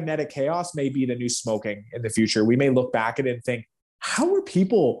electromagnetic chaos may be the new smoking in the future. We may look back at it and think, how are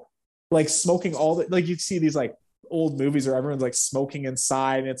people like smoking like you see these like old movies where everyone's like smoking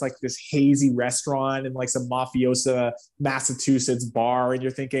inside and it's like this hazy restaurant and like some mafiosa Massachusetts bar, and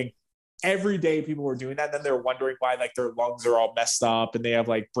you're thinking every day people were doing that, and then they're wondering why like their lungs are all messed up and they have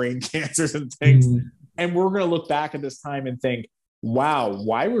like brain cancers and things. And we're going to look back at this time and think, wow,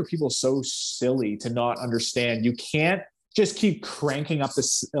 why were people so silly to not understand? You can't just keep cranking up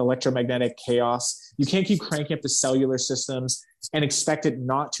this electromagnetic chaos. You can't keep cranking up the cellular systems and expect it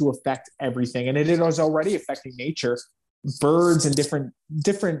not to affect everything. And it is already affecting nature. Birds and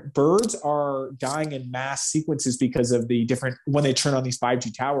different birds are dying in mass sequences because of when they turn on these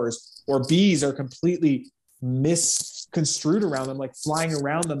 5G towers, or bees are completely misconstrued around them, like flying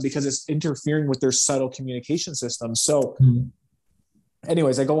around them because it's interfering with their subtle communication systems. So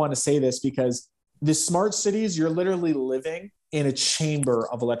anyways, I go on to say this because the smart cities, you're literally living in a chamber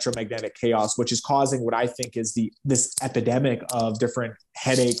of electromagnetic chaos, which is causing what I think is this epidemic of different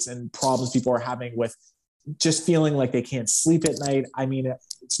headaches and problems people are having with just feeling like they can't sleep at night. I mean,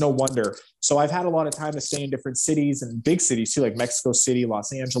 it's no wonder. So I've had a lot of time to stay in different cities and big cities too, like Mexico City,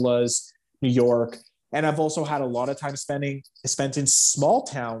 Los Angeles, New York. And I've also had a lot of time spent in small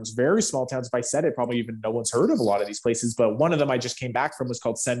towns, very small towns. If I said it, probably even no one's heard of a lot of these places. But one of them I just came back from was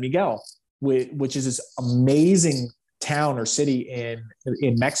called San Miguel, which is this amazing town or city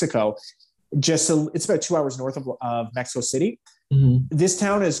in Mexico. It's about 2 hours north of Mexico City. Mm-hmm. This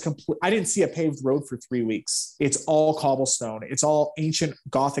town is complete. I didn't see a paved road for 3 weeks. It's all cobblestone. It's all ancient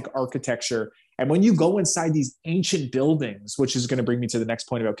Gothic architecture. And when you go inside these ancient buildings, which is going to bring me to the next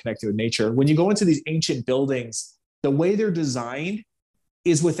point about connecting with nature, when you go into these ancient buildings, the way they're designed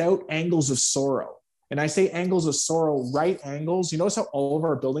is without angles of sorrow. And I say angles of sorrow, right angles. You notice how all of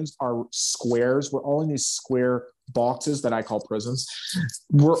our buildings are squares? We're all in these square boxes that I call prisons.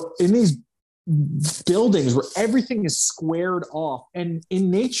 We're in these buildings where everything is squared off. And in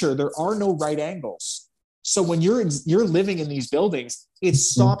nature, there are no right angles. So when you're living in these buildings, it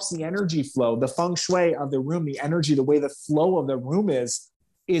stops the energy flow, the feng shui of the room, the energy, the way the flow of the room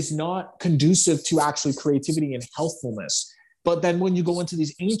is not conducive to actually creativity and healthfulness. But then when you go into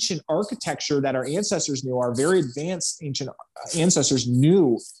these ancient architecture that our ancestors knew, our very advanced ancient ancestors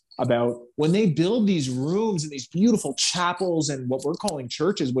knew about, when they build these rooms and these beautiful chapels and what we're calling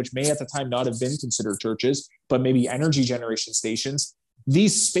churches, which may at the time not have been considered churches, but maybe energy generation stations,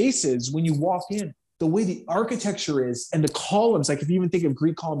 these spaces, when you walk in, the way the architecture is and the columns, like if you even think of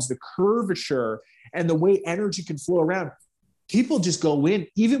Greek columns, the curvature and the way energy can flow around, people just go in,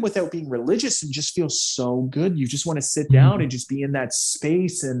 even without being religious, and just feel so good. You just want to sit down and just be in that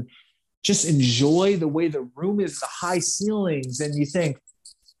space and just enjoy the way the room is, the high ceilings. And you think,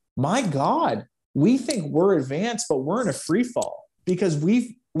 my God, we think we're advanced, but we're in a free fall because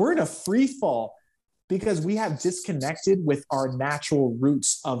we're in a free fall because we have disconnected with our natural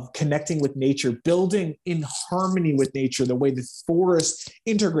roots of connecting with nature, building in harmony with nature, the way the forest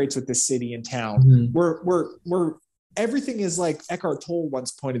integrates with the city and town. We're everything is like Eckhart Tolle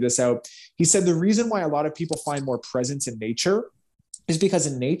once pointed this out. He said the reason why a lot of people find more presence in nature is because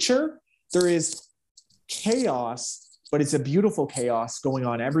in nature there is chaos, but it's a beautiful chaos going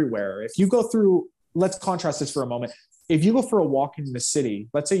on everywhere. If you go through, let's contrast this for a moment. If you go for a walk in the city,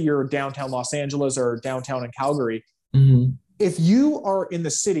 let's say you're downtown Los Angeles or downtown in Calgary, if you are in the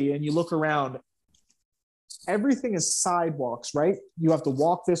city and you look around, everything is sidewalks, right? You have to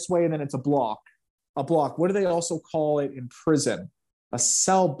walk this way and then it's a block. A block. What do they also call it in prison? A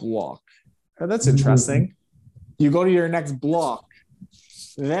cell block. Oh, that's interesting. You go to your next block.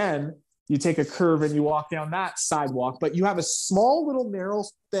 Then you take a curve and you walk down that sidewalk, but you have a small little narrow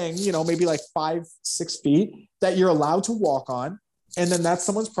thing, maybe like 5-6 feet that you're allowed to walk on. And then that's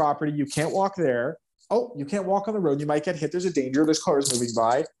someone's property. You can't walk there. Oh, you can't walk on the road. You might get hit. There's a danger. There's cars moving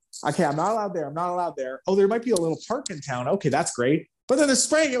by. Okay, I'm not allowed there. I'm not allowed there. Oh, there might be a little park in town. Okay, that's great. But then they're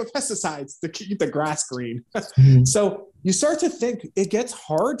spraying it with pesticides to keep the grass green. So you start to think it gets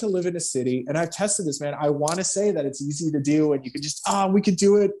hard to live in a city. And I've tested this, man. I want to say that it's easy to do. And you can just, we can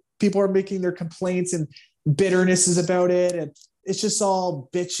do it. People are making their complaints and bitternesses about it. And it's just all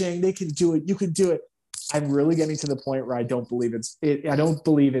bitching. They can do it. You can do it. I'm really getting to the point where I don't believe I don't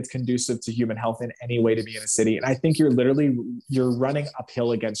believe it's conducive to human health in any way to be in a city. And I think you're running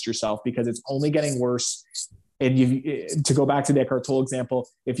uphill against yourself because it's only getting worse. And to go back to the Eckhart Tolle example,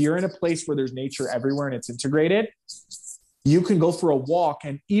 if you're in a place where there's nature everywhere and it's integrated, you can go for a walk,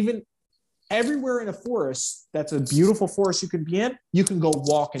 and even everywhere in a forest, that's a beautiful forest you can be in, you can go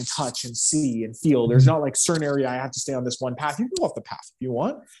walk and touch and see and feel. There's not like certain area, I have to stay on this one path. You can go off the path if you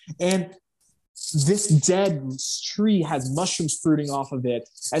want. And this dead tree has mushrooms fruiting off of it.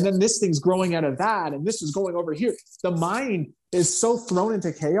 And then this thing's growing out of that. And this is going over here. The mind is so thrown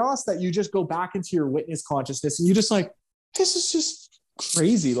into chaos that you just go back into your witness consciousness and you just like, this is just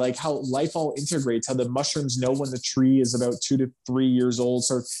crazy. Like how life all integrates, how the mushrooms know when the tree is about 2 to 3 years old,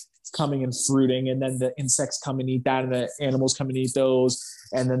 starts coming and fruiting. And then the insects come and eat that and the animals come and eat those.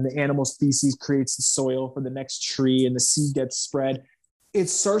 And then the animal species creates the soil for the next tree and the seed gets spread. It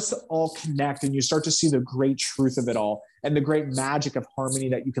starts to all connect and you start to see the great truth of it all and the great magic of harmony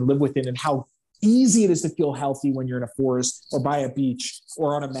that you can live within and how easy it is to feel healthy when you're in a forest or by a beach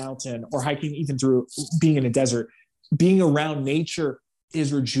or on a mountain or hiking, even through being in a desert. Being around nature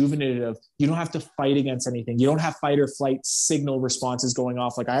is rejuvenative. You don't have to fight against anything. You don't have fight or flight signal responses going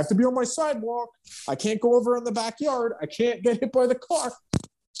off. Like I have to be on my sidewalk. I can't go over in the backyard. I can't get hit by the car.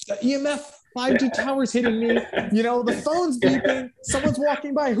 The EMF 5G towers hitting me, the phone's beeping, someone's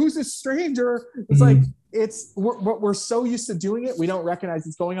walking by, who's this stranger? It's like, we're so used to doing it, we don't recognize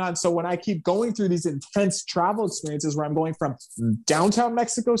it's going on. So when I keep going through these intense travel experiences where I'm going from downtown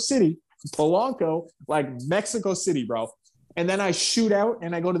Mexico City, Polanco, like Mexico City, bro, and then I shoot out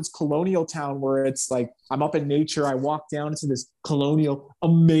and I go to this colonial town where it's like I'm up in nature. I walk down into this colonial,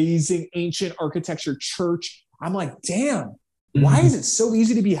 amazing, ancient architecture church. I'm like, damn, why is it so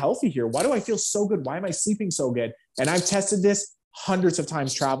easy to be healthy here? Why do I feel so good? Why am I sleeping so good? And I've tested this hundreds of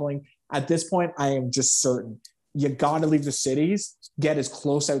times traveling. At this point, I am just certain you got to leave the cities, get as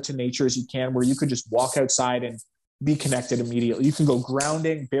close out to nature as you can, where you could just walk outside and be connected immediately. You can go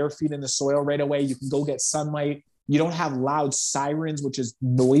grounding, bare feet in the soil right away. You can go get sunlight. You don't have loud sirens, which is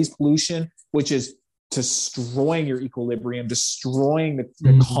noise pollution, which is destroying your equilibrium, destroying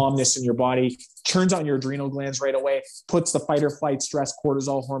the calmness in your body, turns on your adrenal glands right away, puts the fight or flight, stress,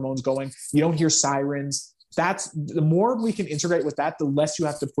 cortisol hormones going. You don't hear sirens. That's the more we can integrate with that, the less you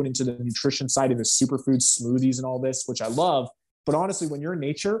have to put into the nutrition side and the superfoods, smoothies, and all this, which I love. But honestly, when you're in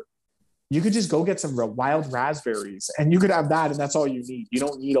nature, you could just go get some wild raspberries and you could have that. And that's all you need. You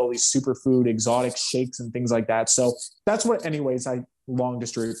don't need all these superfood, exotic shakes and things like that. So that's what, anyways, long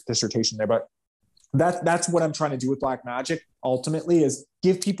dissertation there, but that's what I'm trying to do with Black Magic ultimately, is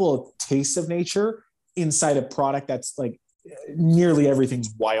give people a taste of nature inside a product that's like, nearly everything's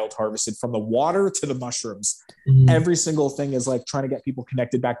wild harvested, from the water to the mushrooms. Every single thing is like trying to get people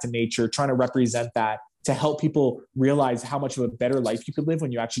connected back to nature, trying to represent that, to help people realize how much of a better life you could live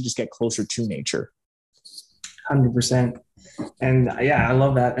when you actually just get closer to nature. 100%. And yeah, I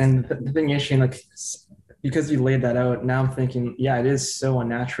love that. And the thing is, Shane, like, because you laid that out, now I'm thinking, yeah, it is so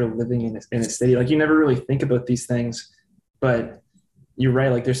unnatural living in a city. Like, you never really think about these things, but you're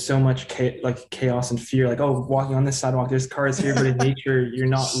right. Like, there's so much chaos and fear. Like, oh, walking on this sidewalk, there's cars here, but in nature, you're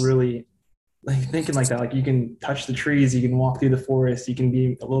not really like thinking like that. Like, you can touch the trees, you can walk through the forest, you can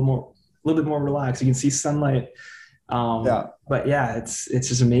be a little bit more relaxed. You can see sunlight. But yeah, it's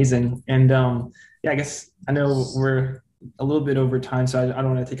just amazing. And yeah, I guess I know we're a little bit over time, so I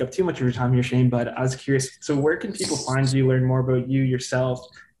don't want to take up too much of your time here, Shane. But I was curious. So, where can people find you, learn more about you, yourself,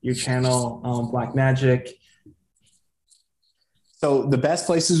 your channel, Black Magic? So the best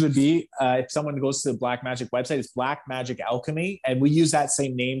places would be if someone goes to the Black Magic website, it's Black Magic Alchemy. And we use that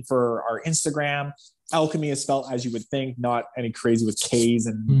same name for our Instagram. Alchemy is spelled as you would think, not any crazy with K's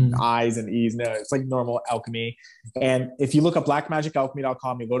and I's and E's. No, it's like normal alchemy. And if you look up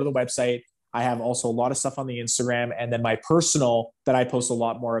blackmagicalchemy.com, you go to the website. I have also a lot of stuff on the Instagram. And then my personal, that I post a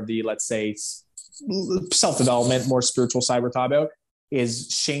lot more of the, let's say, self-development, more spiritual side we're talking about, is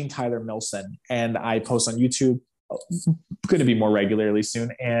Shane Tyler Milson. And I post on YouTube, going to be more regularly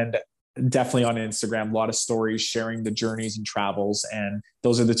soon, and definitely on Instagram, a lot of stories sharing the journeys and travels, and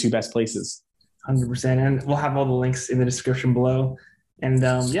those are the two best places. 100%. And we'll have all the links in the description below. And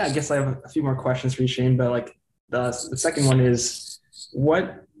yeah, I guess I have a few more questions for you, Shane, but like the second one is,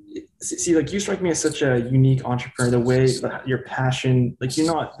 like, you strike me as such a unique entrepreneur, the way your passion, like, you're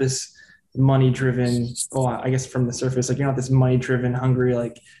not this money driven, I guess from the surface, like, you're not this money driven, hungry,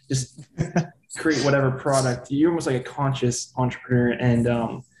 like, just create whatever product. You're almost like a conscious entrepreneur. And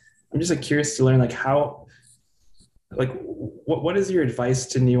I'm just like curious to learn, like, how, like, what is your advice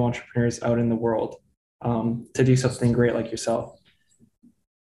to new entrepreneurs out in the world to do something great like yourself?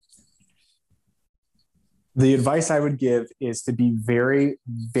 The advice I would give is to be very,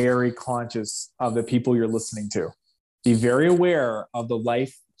 very conscious of the people you're listening to. Be very aware of the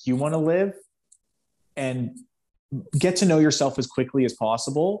life you want to live, and get to know yourself as quickly as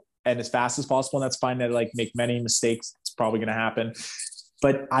possible and as fast as possible. And that's fine to like make many mistakes. It's probably going to happen.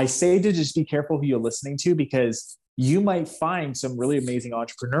 But I say to just be careful who you're listening to, because you might find some really amazing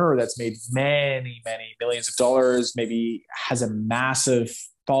entrepreneur that's made many, many millions of dollars, maybe has a massive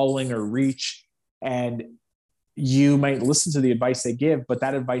following or reach, and you might listen to the advice they give, but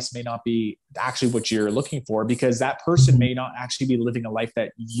that advice may not be actually what you're looking for, because that person may not actually be living a life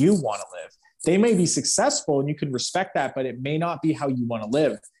that you want to live. They may be successful and you can respect that, but it may not be how you want to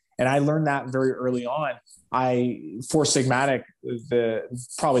live. And I learned that very early on. Four Sigmatic,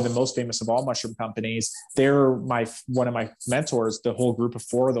 probably the most famous of all mushroom companies, they're one of my mentors, the whole group of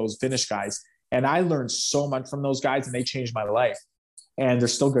four of those Finnish guys. And I learned so much from those guys, and they changed my life. And they're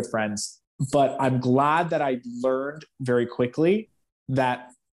still good friends. But I'm glad that I learned very quickly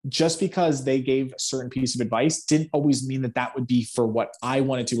that just because they gave a certain piece of advice didn't always mean that that would be for what I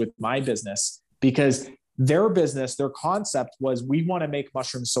wanted to with my business, because their business, their concept was, we want to make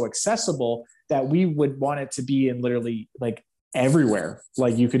mushrooms so accessible that we would want it to be in literally like everywhere.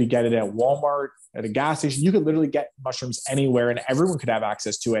 Like, you could get it at Walmart, at a gas station. You could literally get mushrooms anywhere and everyone could have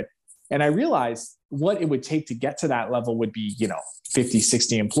access to it. And I realized what it would take to get to that level would be, 50,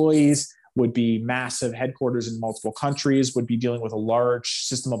 60 employees, would be massive headquarters in multiple countries, would be dealing with a large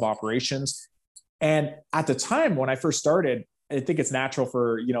system of operations. And at the time when I first started, I think it's natural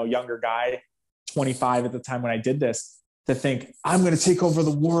for, a younger guy, 25 at the time when I did this, to think, I'm going to take over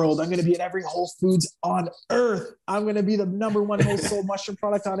the world. I'm going to be at every Whole Foods on earth. I'm going to be the number one most sold mushroom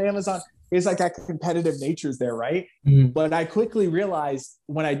product on Amazon. It's like that competitive nature is there, right? Mm. But I quickly realized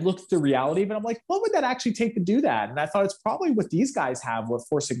when I looked at the reality of it, I'm like, what would that actually take to do that? And I thought it's probably what these guys have, what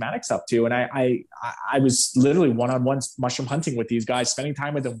Four Sigmatic's up to. And I was literally one-on-one mushroom hunting with these guys, spending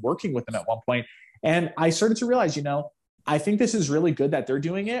time with them, working with them at one point. And I started to realize, I think this is really good that they're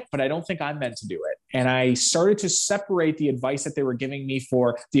doing it, but I don't think I'm meant to do it. And I started to separate the advice that they were giving me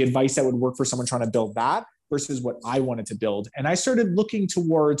for the advice that would work for someone trying to build that versus what I wanted to build. And I started looking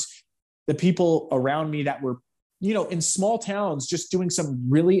towards the people around me that were, in small towns, just doing some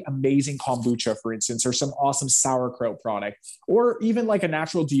really amazing kombucha, for instance, or some awesome sauerkraut product, or even like a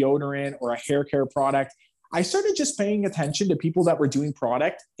natural deodorant or a hair care product. I started just paying attention to people that were doing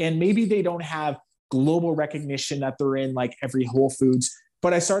product, and maybe they don't have global recognition that they're in like every Whole Foods,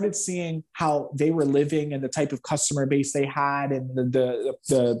 but I started seeing how they were living and the type of customer base they had and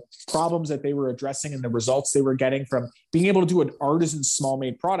the problems that they were addressing and the results they were getting from being able to do an artisan small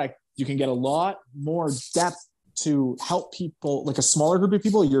made product. You can get a lot more depth to help people, like a smaller group of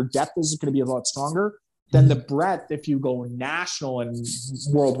people. Your depth is going to be a lot stronger than the breadth if you go national and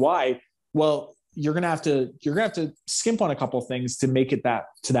worldwide. Well, you're gonna have to skimp on a couple of things to make it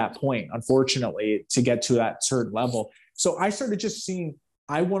to that point, unfortunately, to get to that certain level. So I started just seeing,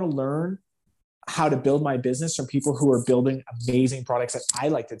 I want to learn how to build my business from people who are building amazing products that I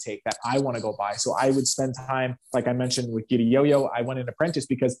like to take, that I want to go buy. So I would spend time, like I mentioned with Giddy Yo-Yo, I went an apprentice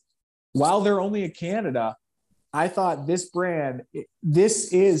because while they're only in Canada, I thought this brand,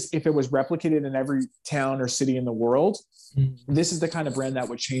 this is, if it was replicated in every town or city in the world, this is the kind of brand that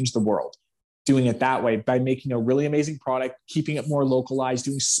would change the world. Doing it that way by making a really amazing product, keeping it more localized,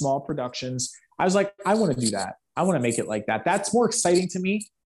 doing small productions. I was like, I want to do that. I want to make it like that. That's more exciting to me.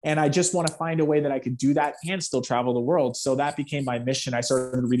 And I just want to find a way that I could do that and still travel the world. So that became my mission. I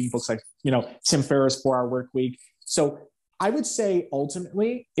started reading books like, Tim Ferriss' 4 Hour Work Week. So I would say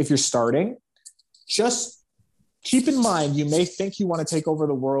ultimately, if you're starting, just keep in mind, you may think you want to take over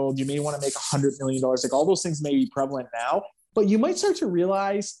the world. You may want to make $100 million. Like all those things may be prevalent now, but you might start to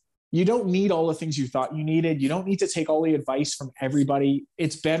realize you don't need all the things you thought you needed. You don't need to take all the advice from everybody.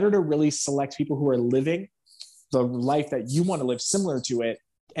 It's better to really select people who are living the life that you want to live similar to it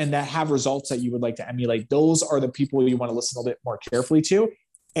and that have results that you would like to emulate. Those are the people you want to listen a little bit more carefully to,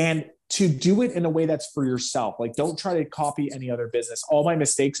 and to do it in a way that's for yourself. Like, don't try to copy any other business. All my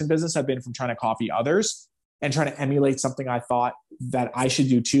mistakes in business have been from trying to copy others and trying to emulate something I thought that I should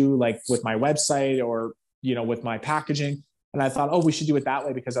do too, like with my website or, with my packaging. And I thought, oh, we should do it that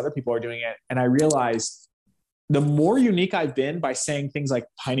way because other people are doing it. And I realized the more unique I've been by saying things like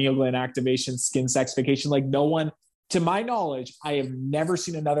pineal gland activation, skin sexification, like no one, to my knowledge, I have never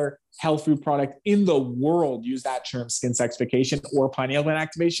seen another health food product in the world use that term, skin sexification or pineal gland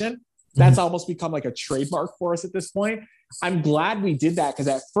activation. That's almost become like a trademark for us at this point. I'm glad we did that because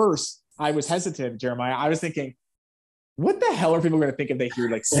at first I was hesitant, Jeremiah. I was thinking, what the hell are people going to think if they hear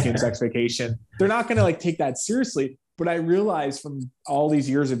like skin sexification? They're not going to like take that seriously. But I realized from all these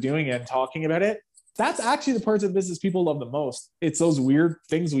years of doing it and talking about it, that's actually the parts of business people love the most. It's those weird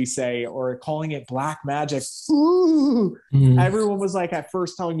things we say or calling it black magic. Ooh. Everyone was like at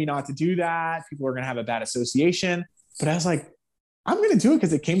first telling me not to do that. People are going to have a bad association. But I was like, I'm going to do it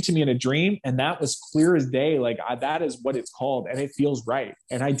because it came to me in a dream. And that was clear as day. Like that is what it's called. And it feels right.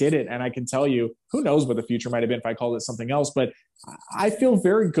 And I did it. And I can tell you, who knows what the future might have been if I called it something else. But I feel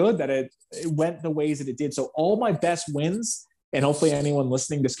very good that it went the ways that it did. So all my best wins, and hopefully anyone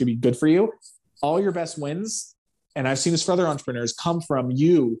listening, this could be good for you. All your best wins, and I've seen this for other entrepreneurs, come from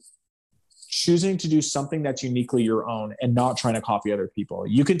you choosing to do something that's uniquely your own and not trying to copy other people.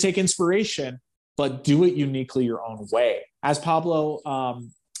 You can take inspiration, but do it uniquely your own way. As Pablo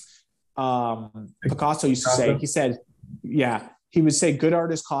Picasso used to say, he said, he would say, good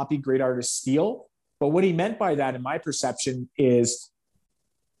artists copy, great artists steal. But what he meant by that, in my perception, is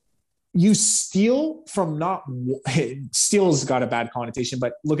you steal from steal's got a bad connotation,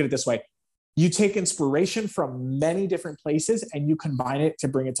 but look at it this way. You take inspiration from many different places and you combine it to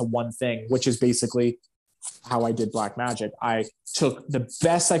bring it to one thing, which is basically how I did Black Magic. I took the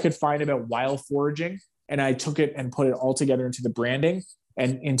best I could find about wild foraging and I took it and put it all together into the branding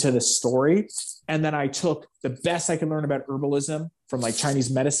and into the story. And then I took the best I could learn about herbalism from like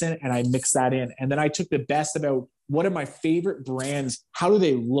Chinese medicine and I mixed that in. And then I took the best about what are my favorite brands? How do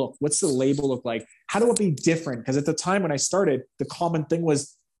they look? What's the label look like? How do it be different? Because at the time when I started, the common thing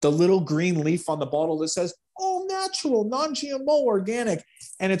was the little green leaf on the bottle that says, all natural, non-GMO, organic.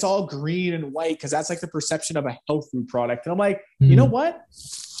 And it's all green and white because that's like the perception of a health food product. And I'm like, you know what?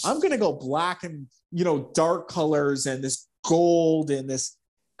 I'm going to go black and, dark colors and this gold and this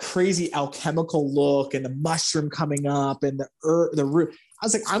crazy alchemical look and the mushroom coming up and the root. I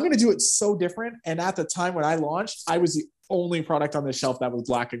was like, I'm going to do it so different. And at the time when I launched, I was the only product on the shelf that was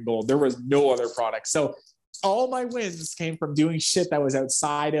black and gold. There was no other product. So all my wins came from doing shit that was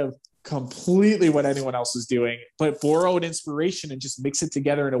outside of completely what anyone else was doing, but borrowed inspiration and just mix it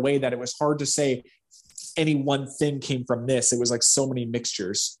together in a way that it was hard to say any one thing came from this. It was like so many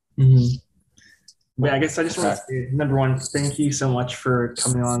mixtures. Yeah, I guess I just want to say, number one, thank you so much for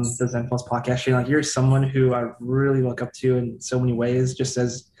coming on the Zen Plus podcast. Shane, like, you're someone who I really look up to in so many ways, just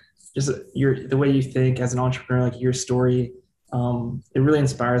the way you think as an entrepreneur, like your story. It really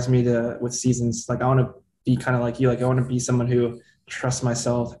inspires me with Seasons. Like, I want to be kind of like you. Like, I want to be someone who trusts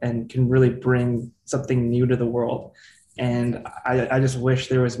myself and can really bring something new to the world. And I just wish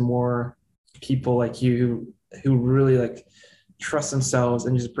there was more people like you who really like trust themselves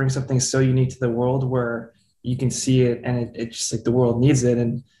and just bring something so unique to the world where you can see it and it's just like the world needs it.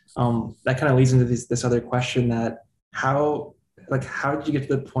 And that kind of leads into this other question, that how did you get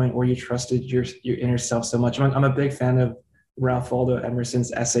to the point where you trusted your inner self so much? I'm a big fan of Ralph Waldo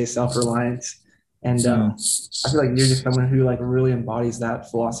Emerson's essay Self-Reliance, and I feel like you're just someone who like really embodies that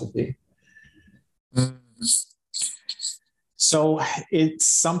philosophy. So it's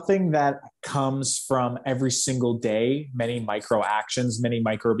something that comes from every single day, many micro actions, many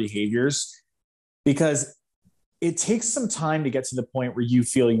micro behaviors, because it takes some time to get to the point where you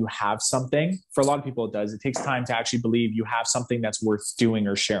feel you have something. For a lot of people, it does. It takes time to actually believe you have something that's worth doing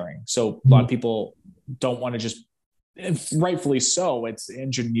or sharing. So a lot of people don't want to just, rightfully so, it's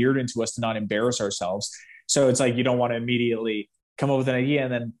engineered into us to not embarrass ourselves. So it's like, you don't want to immediately come up with an idea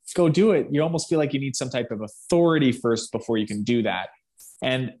and then go do it. You almost feel like you need some type of authority first before you can do that.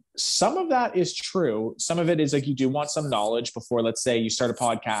 And some of that is true. Some of it is like, you do want some knowledge before, let's say you start a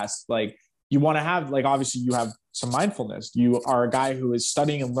podcast. Like, you want to have, like, obviously you have some mindfulness. You are a guy who is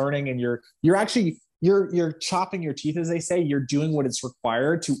studying and learning, and you're chopping your teeth, as they say. You're doing what it's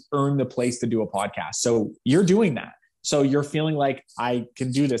required to earn the place to do a podcast. So you're doing that. So you're feeling like, I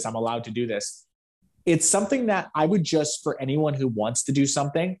can do this. I'm allowed to do this. It's something that I would just, for anyone who wants to do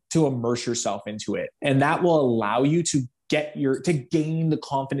something, to immerse yourself into it. And that will allow you to gain the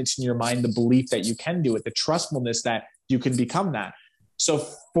confidence in your mind, the belief that you can do it, the trustfulness that you can become that. So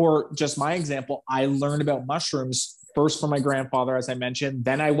for just my example, I learned about mushrooms first from my grandfather, as I mentioned.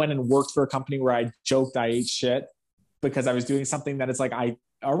 Then I went and worked for a company where I joked I ate shit because I was doing something that it's like, I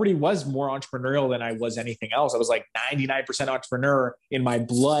already was more entrepreneurial than I was anything else. I was like 99% entrepreneur in my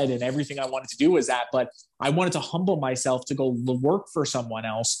blood, and everything I wanted to do was that. But I wanted to humble myself to go work for someone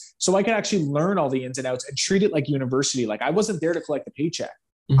else so I could actually learn all the ins and outs and treat it like university. Like, I wasn't there to collect the paycheck.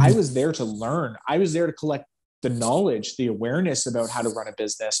 I was there to learn. I was there to collect the knowledge, the awareness about how to run a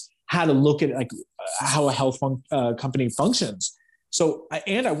business, how to look at like how a health company functions. So,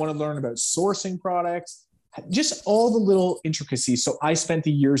 and I want to learn about sourcing products, just all the little intricacies. So I spent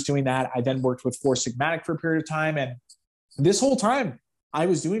the years doing that. I then worked with Four Sigmatic for a period of time. And this whole time I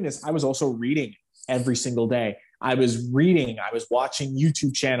was doing this, I was also reading every single day. I was reading, I was watching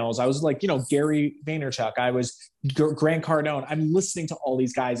YouTube channels. I was like, Gary Vaynerchuk, I was Grant Cardone. I'm listening to all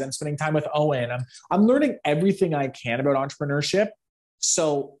these guys. I'm spending time with Owen. I'm learning everything I can about entrepreneurship.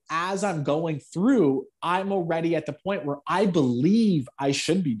 So as I'm going through, I'm already at the point where I believe I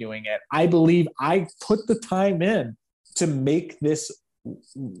should be doing it. I believe I put the time in to make this,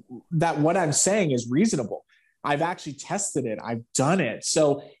 that what I'm saying is reasonable. I've actually tested it. I've done it.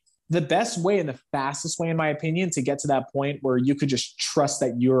 So the best way and the fastest way, in my opinion, to get to that point where you could just trust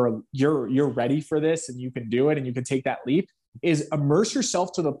that you're ready for this and you can do it and you can take that leap is immerse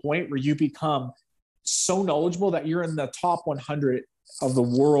yourself to the point where you become so knowledgeable that you're in the top 100 of the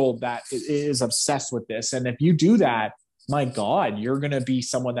world that is obsessed with this. And if you do that, my God, you're going to be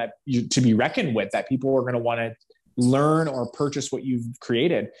someone that to be reckoned with, that people are going to want to learn or purchase what you've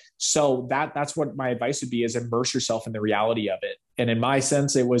created. So that's what my advice would be, is immerse yourself in the reality of it. And in my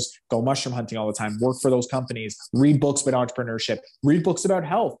sense, it was go mushroom hunting all the time, work for those companies, read books about entrepreneurship, read books about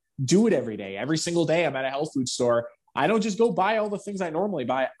health, do it every day. Every single day I'm at a health food store. I don't just go buy all the things I normally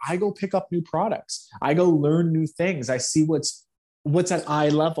buy. I go pick up new products. I go learn new things. I see what's at eye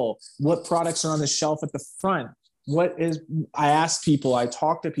level, what products are on the shelf at the front. I ask people, I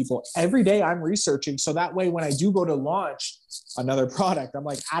talk to people every day. I'm researching. So that way, when I do go to launch another product, I'm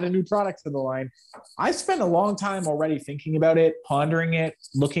like, add a new product to the line. I spent a long time already thinking about it, pondering it,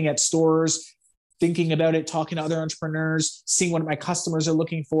 looking at stores, thinking about it, talking to other entrepreneurs, seeing what my customers are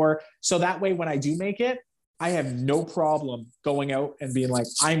looking for. So that way, when I do make it, I have no problem going out and being like,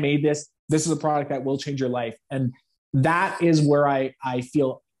 I made this. This is a product that will change your life. And that is where I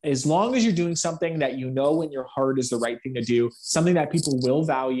feel, as long as you're doing something that you know in your heart is the right thing to do, something that people will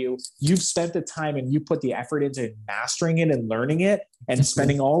value, you've spent the time and you put the effort into mastering it and learning it and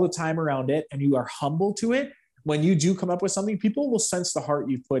spending all the time around it, and you are humble to it. When you do come up with something, people will sense the heart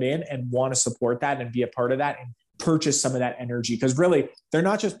you've put in and want to support that and be a part of that and purchase some of that energy. Because really, they're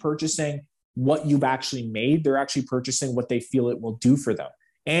not just purchasing what you've actually made, they're actually purchasing what they feel it will do for them.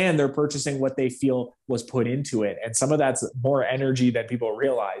 And they're purchasing what they feel was put into it. And some of that's more energy than people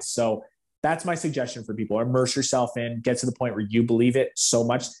realize. So that's my suggestion for people. Immerse yourself in, get to the point where you believe it so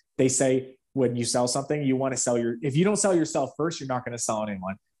much. They say when you sell something, you want to sell if you don't sell yourself first, you're not going to sell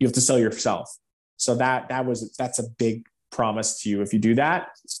anyone. You have to sell yourself. So that's a big promise to you. If you do that,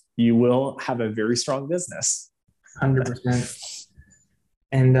 you will have a very strong business. 100%.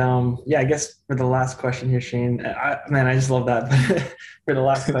 And I guess for the last question here, Shane, I just love that. For the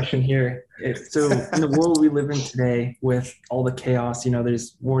last question here, so in the world we live in today with all the chaos,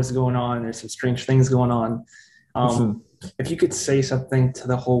 there's wars going on, there's some strange things going on. If you could say something to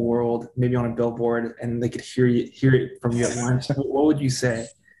the whole world, maybe on a billboard, and they could hear it from you at once, what would you say?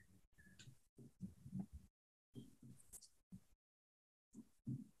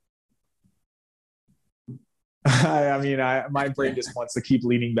 My brain just wants to keep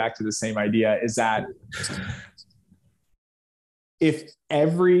leaning back to the same idea, is that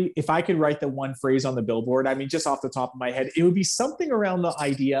if I could write the one phrase on the billboard, just off the top of my head, it would be something around the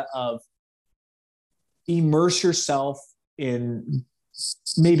idea of immerse yourself in,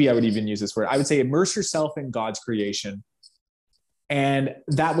 maybe I would even use this word. I would say immerse yourself in God's creation. And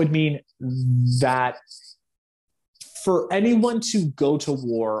that would mean that for anyone to go to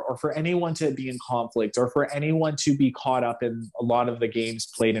war, or for anyone to be in conflict, or for anyone to be caught up in a lot of the games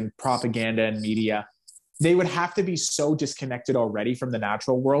played in propaganda and media, they would have to be so disconnected already from the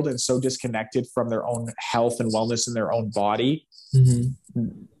natural world and so disconnected from their own health and wellness in their own body,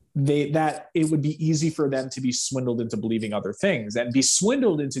 that it would be easy for them to be swindled into believing other things and be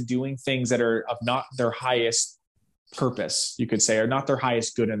swindled into doing things that are of not their highest purpose, you could say, or not their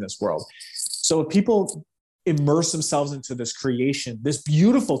highest good in this world. So if people immerse themselves into this creation, this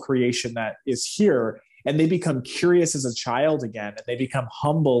beautiful creation that is here, and they become curious as a child again, and they become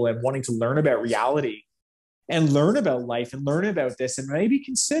humble and wanting to learn about reality and learn about life and learn about this, and maybe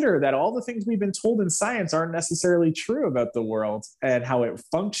consider that all the things we've been told in science aren't necessarily true about the world and how it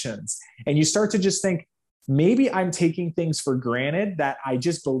functions. And you start to just think, maybe I'm taking things for granted that I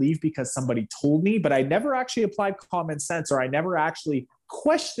just believe because somebody told me, but I never actually applied common sense, or I never actually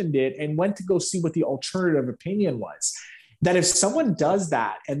questioned it and went to go see what the alternative opinion was. That if someone does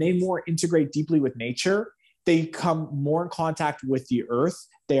that and they more integrate deeply with nature, they come more in contact with the earth.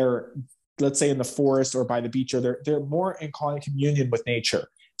 They're, let's say, in the forest or by the beach, or they're more in communion with nature.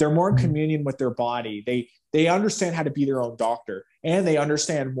 They're more in communion with their body. They understand how to be their own doctor, and they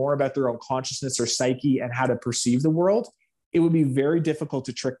understand more about their own consciousness or psyche and how to perceive the world. It would be very difficult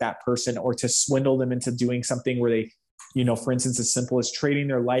to trick that person or to swindle them into doing something where they, for instance, as simple as trading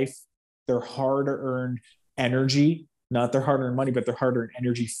their life, their hard-earned energy, not their hard-earned money, but their hard-earned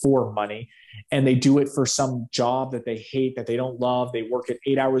energy for money. And they do it for some job that they hate, that they don't love. They work at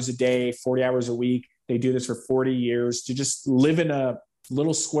 8 hours a day, 40 hours a week. They do this for 40 years to just live in a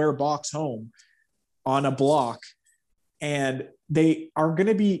little square box home on a block. And they're going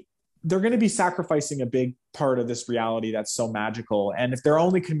to be sacrificing a big part of this reality that's so magical. And if their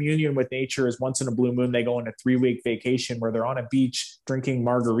only communion with nature is once in a blue moon, they go on a 3-week vacation where they're on a beach drinking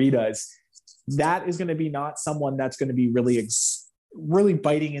margaritas, that is going to be not someone that's going to be really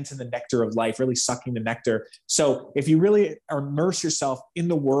biting into the nectar of life, really sucking the nectar. So if you really immerse yourself in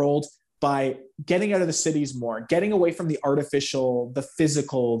the world by getting out of the cities more, getting away from the artificial, the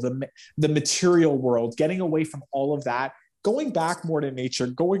physical, the material world, getting away from all of that, going back more to nature,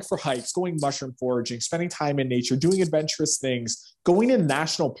 going for hikes, going mushroom foraging, spending time in nature, doing adventurous things, going to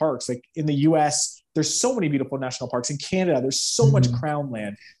national parks. Like in the US, there's so many beautiful national parks. In Canada, there's so much crown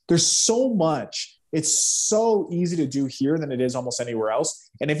land. There's so much. It's so easy to do here than it is almost anywhere else.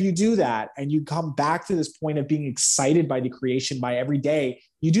 And if you do that and you come back to this point of being excited by the creation by every day,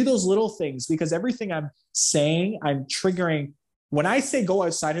 you do those little things, because everything I'm saying, I'm triggering. When I say go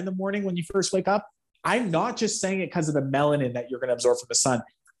outside in the morning when you first wake up, I'm not just saying it because of the melanin that you're going to absorb from the sun.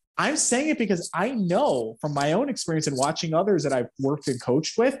 I'm saying it because I know from my own experience and watching others that I've worked and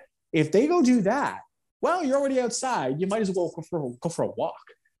coached with, if they go do that, well, you're already outside. You might as well go for a walk.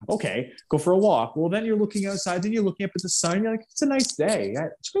 Okay, go for a walk. Well, then you're looking outside, then you're looking up at the sun. You're like, it's a nice day.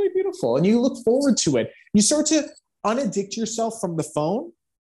 It's really beautiful. And you look forward to it. You start to unaddict yourself from the phone,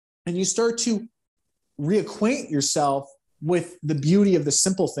 and you start to reacquaint yourself with the beauty of the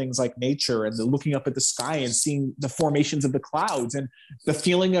simple things like nature and the looking up at the sky and seeing the formations of the clouds and the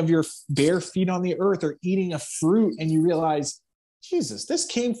feeling of your bare feet on the earth, or eating a fruit and you realize, Jesus, this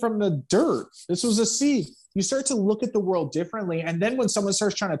came from the dirt. This was a seed. You start to look at the world differently. And then when someone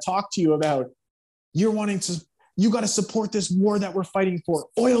starts trying to talk to you about, you got to support this war that we're fighting for.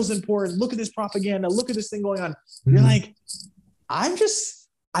 Oil's important. Look at this propaganda. Look at this thing going on. Mm-hmm. You're like, I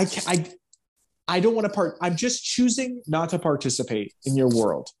don't want to I'm just choosing not to participate in your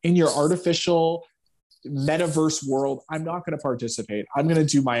world, in your artificial metaverse world. I'm not going to participate. I'm going to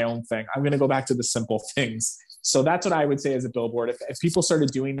do my own thing. I'm going to go back to the simple things. So that's what I would say as a billboard. If people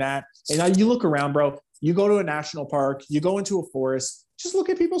started doing that, and you look around, bro, you go to a national park, you go into a forest, just look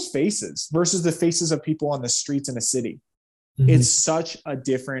at people's faces versus the faces of people on the streets in a city. Mm-hmm. It's such a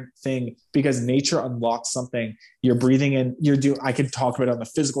different thing because nature unlocks something. You're breathing in, I could talk about it on the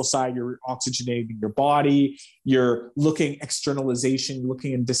physical side, you're oxygenating your body, you're looking externalization, you're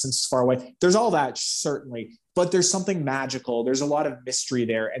looking in distance far away. There's all that, certainly, but there's something magical. There's a lot of mystery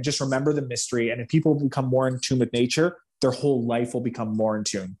there. And just remember the mystery. And if people become more in tune with nature, their whole life will become more in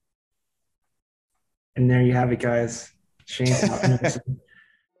tune. And there you have it, guys. Shane